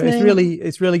for listening.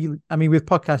 It's really, I mean, with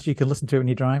podcasts, you can listen to it when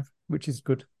you drive, which is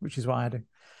good, which is what I do.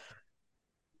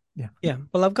 Yeah. Yeah.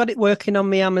 Well, I've got it working on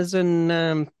my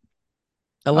Amazon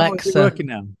Alexa. Working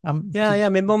now. Yeah.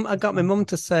 I got my mum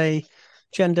to say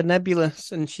gender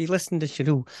nebulous, and she listened and she said,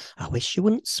 "Oh, I wish you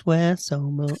wouldn't swear so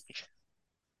much."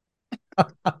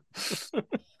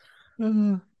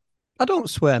 I don't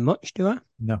swear much, do I?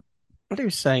 No. I do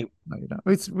say. No, you don't.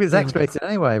 It's X-rated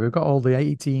anyway. We've got all the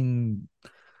 18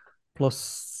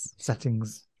 plus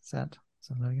settings set.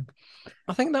 So there you go.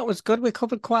 I think that was good. We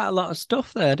covered quite a lot of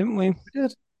stuff there, didn't we?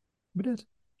 We did.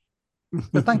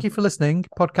 So thank you for listening,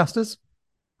 podcasters.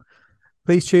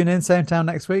 Please tune in same time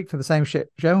next week for the same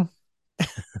shit show.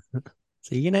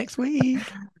 See you next week.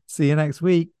 See you next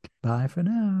week. Bye for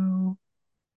now.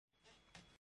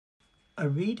 A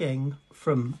reading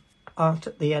from Art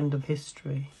at the End of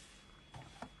History.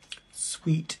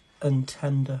 Sweet and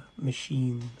tender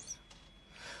machines.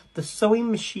 The sewing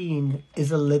machine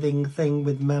is a living thing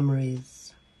with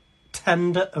memories,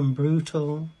 tender and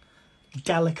brutal,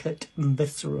 delicate and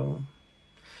visceral.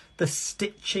 The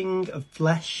stitching of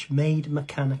flesh made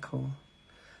mechanical.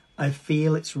 I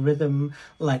feel its rhythm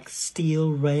like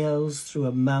steel rails through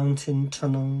a mountain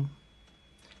tunnel.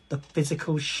 The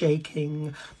physical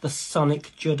shaking, the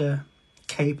sonic judder,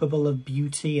 capable of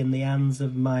beauty in the hands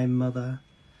of my mother.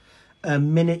 A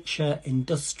miniature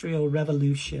industrial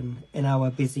revolution in our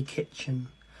busy kitchen.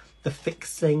 The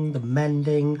fixing, the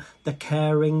mending, the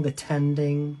caring, the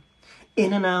tending.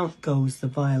 In and out goes the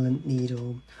violent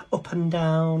needle, up and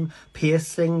down,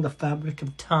 piercing the fabric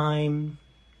of time.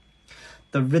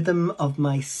 The rhythm of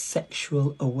my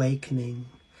sexual awakening.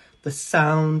 The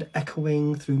sound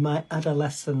echoing through my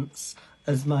adolescence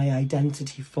as my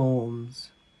identity forms.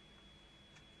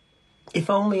 If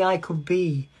only I could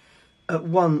be at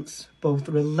once both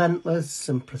relentless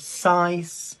and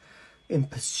precise in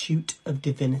pursuit of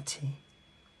divinity,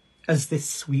 as this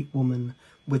sweet woman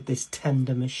with this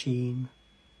tender machine.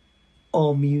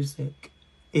 All music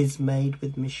is made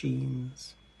with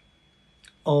machines.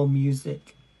 All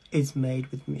music is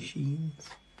made with machines.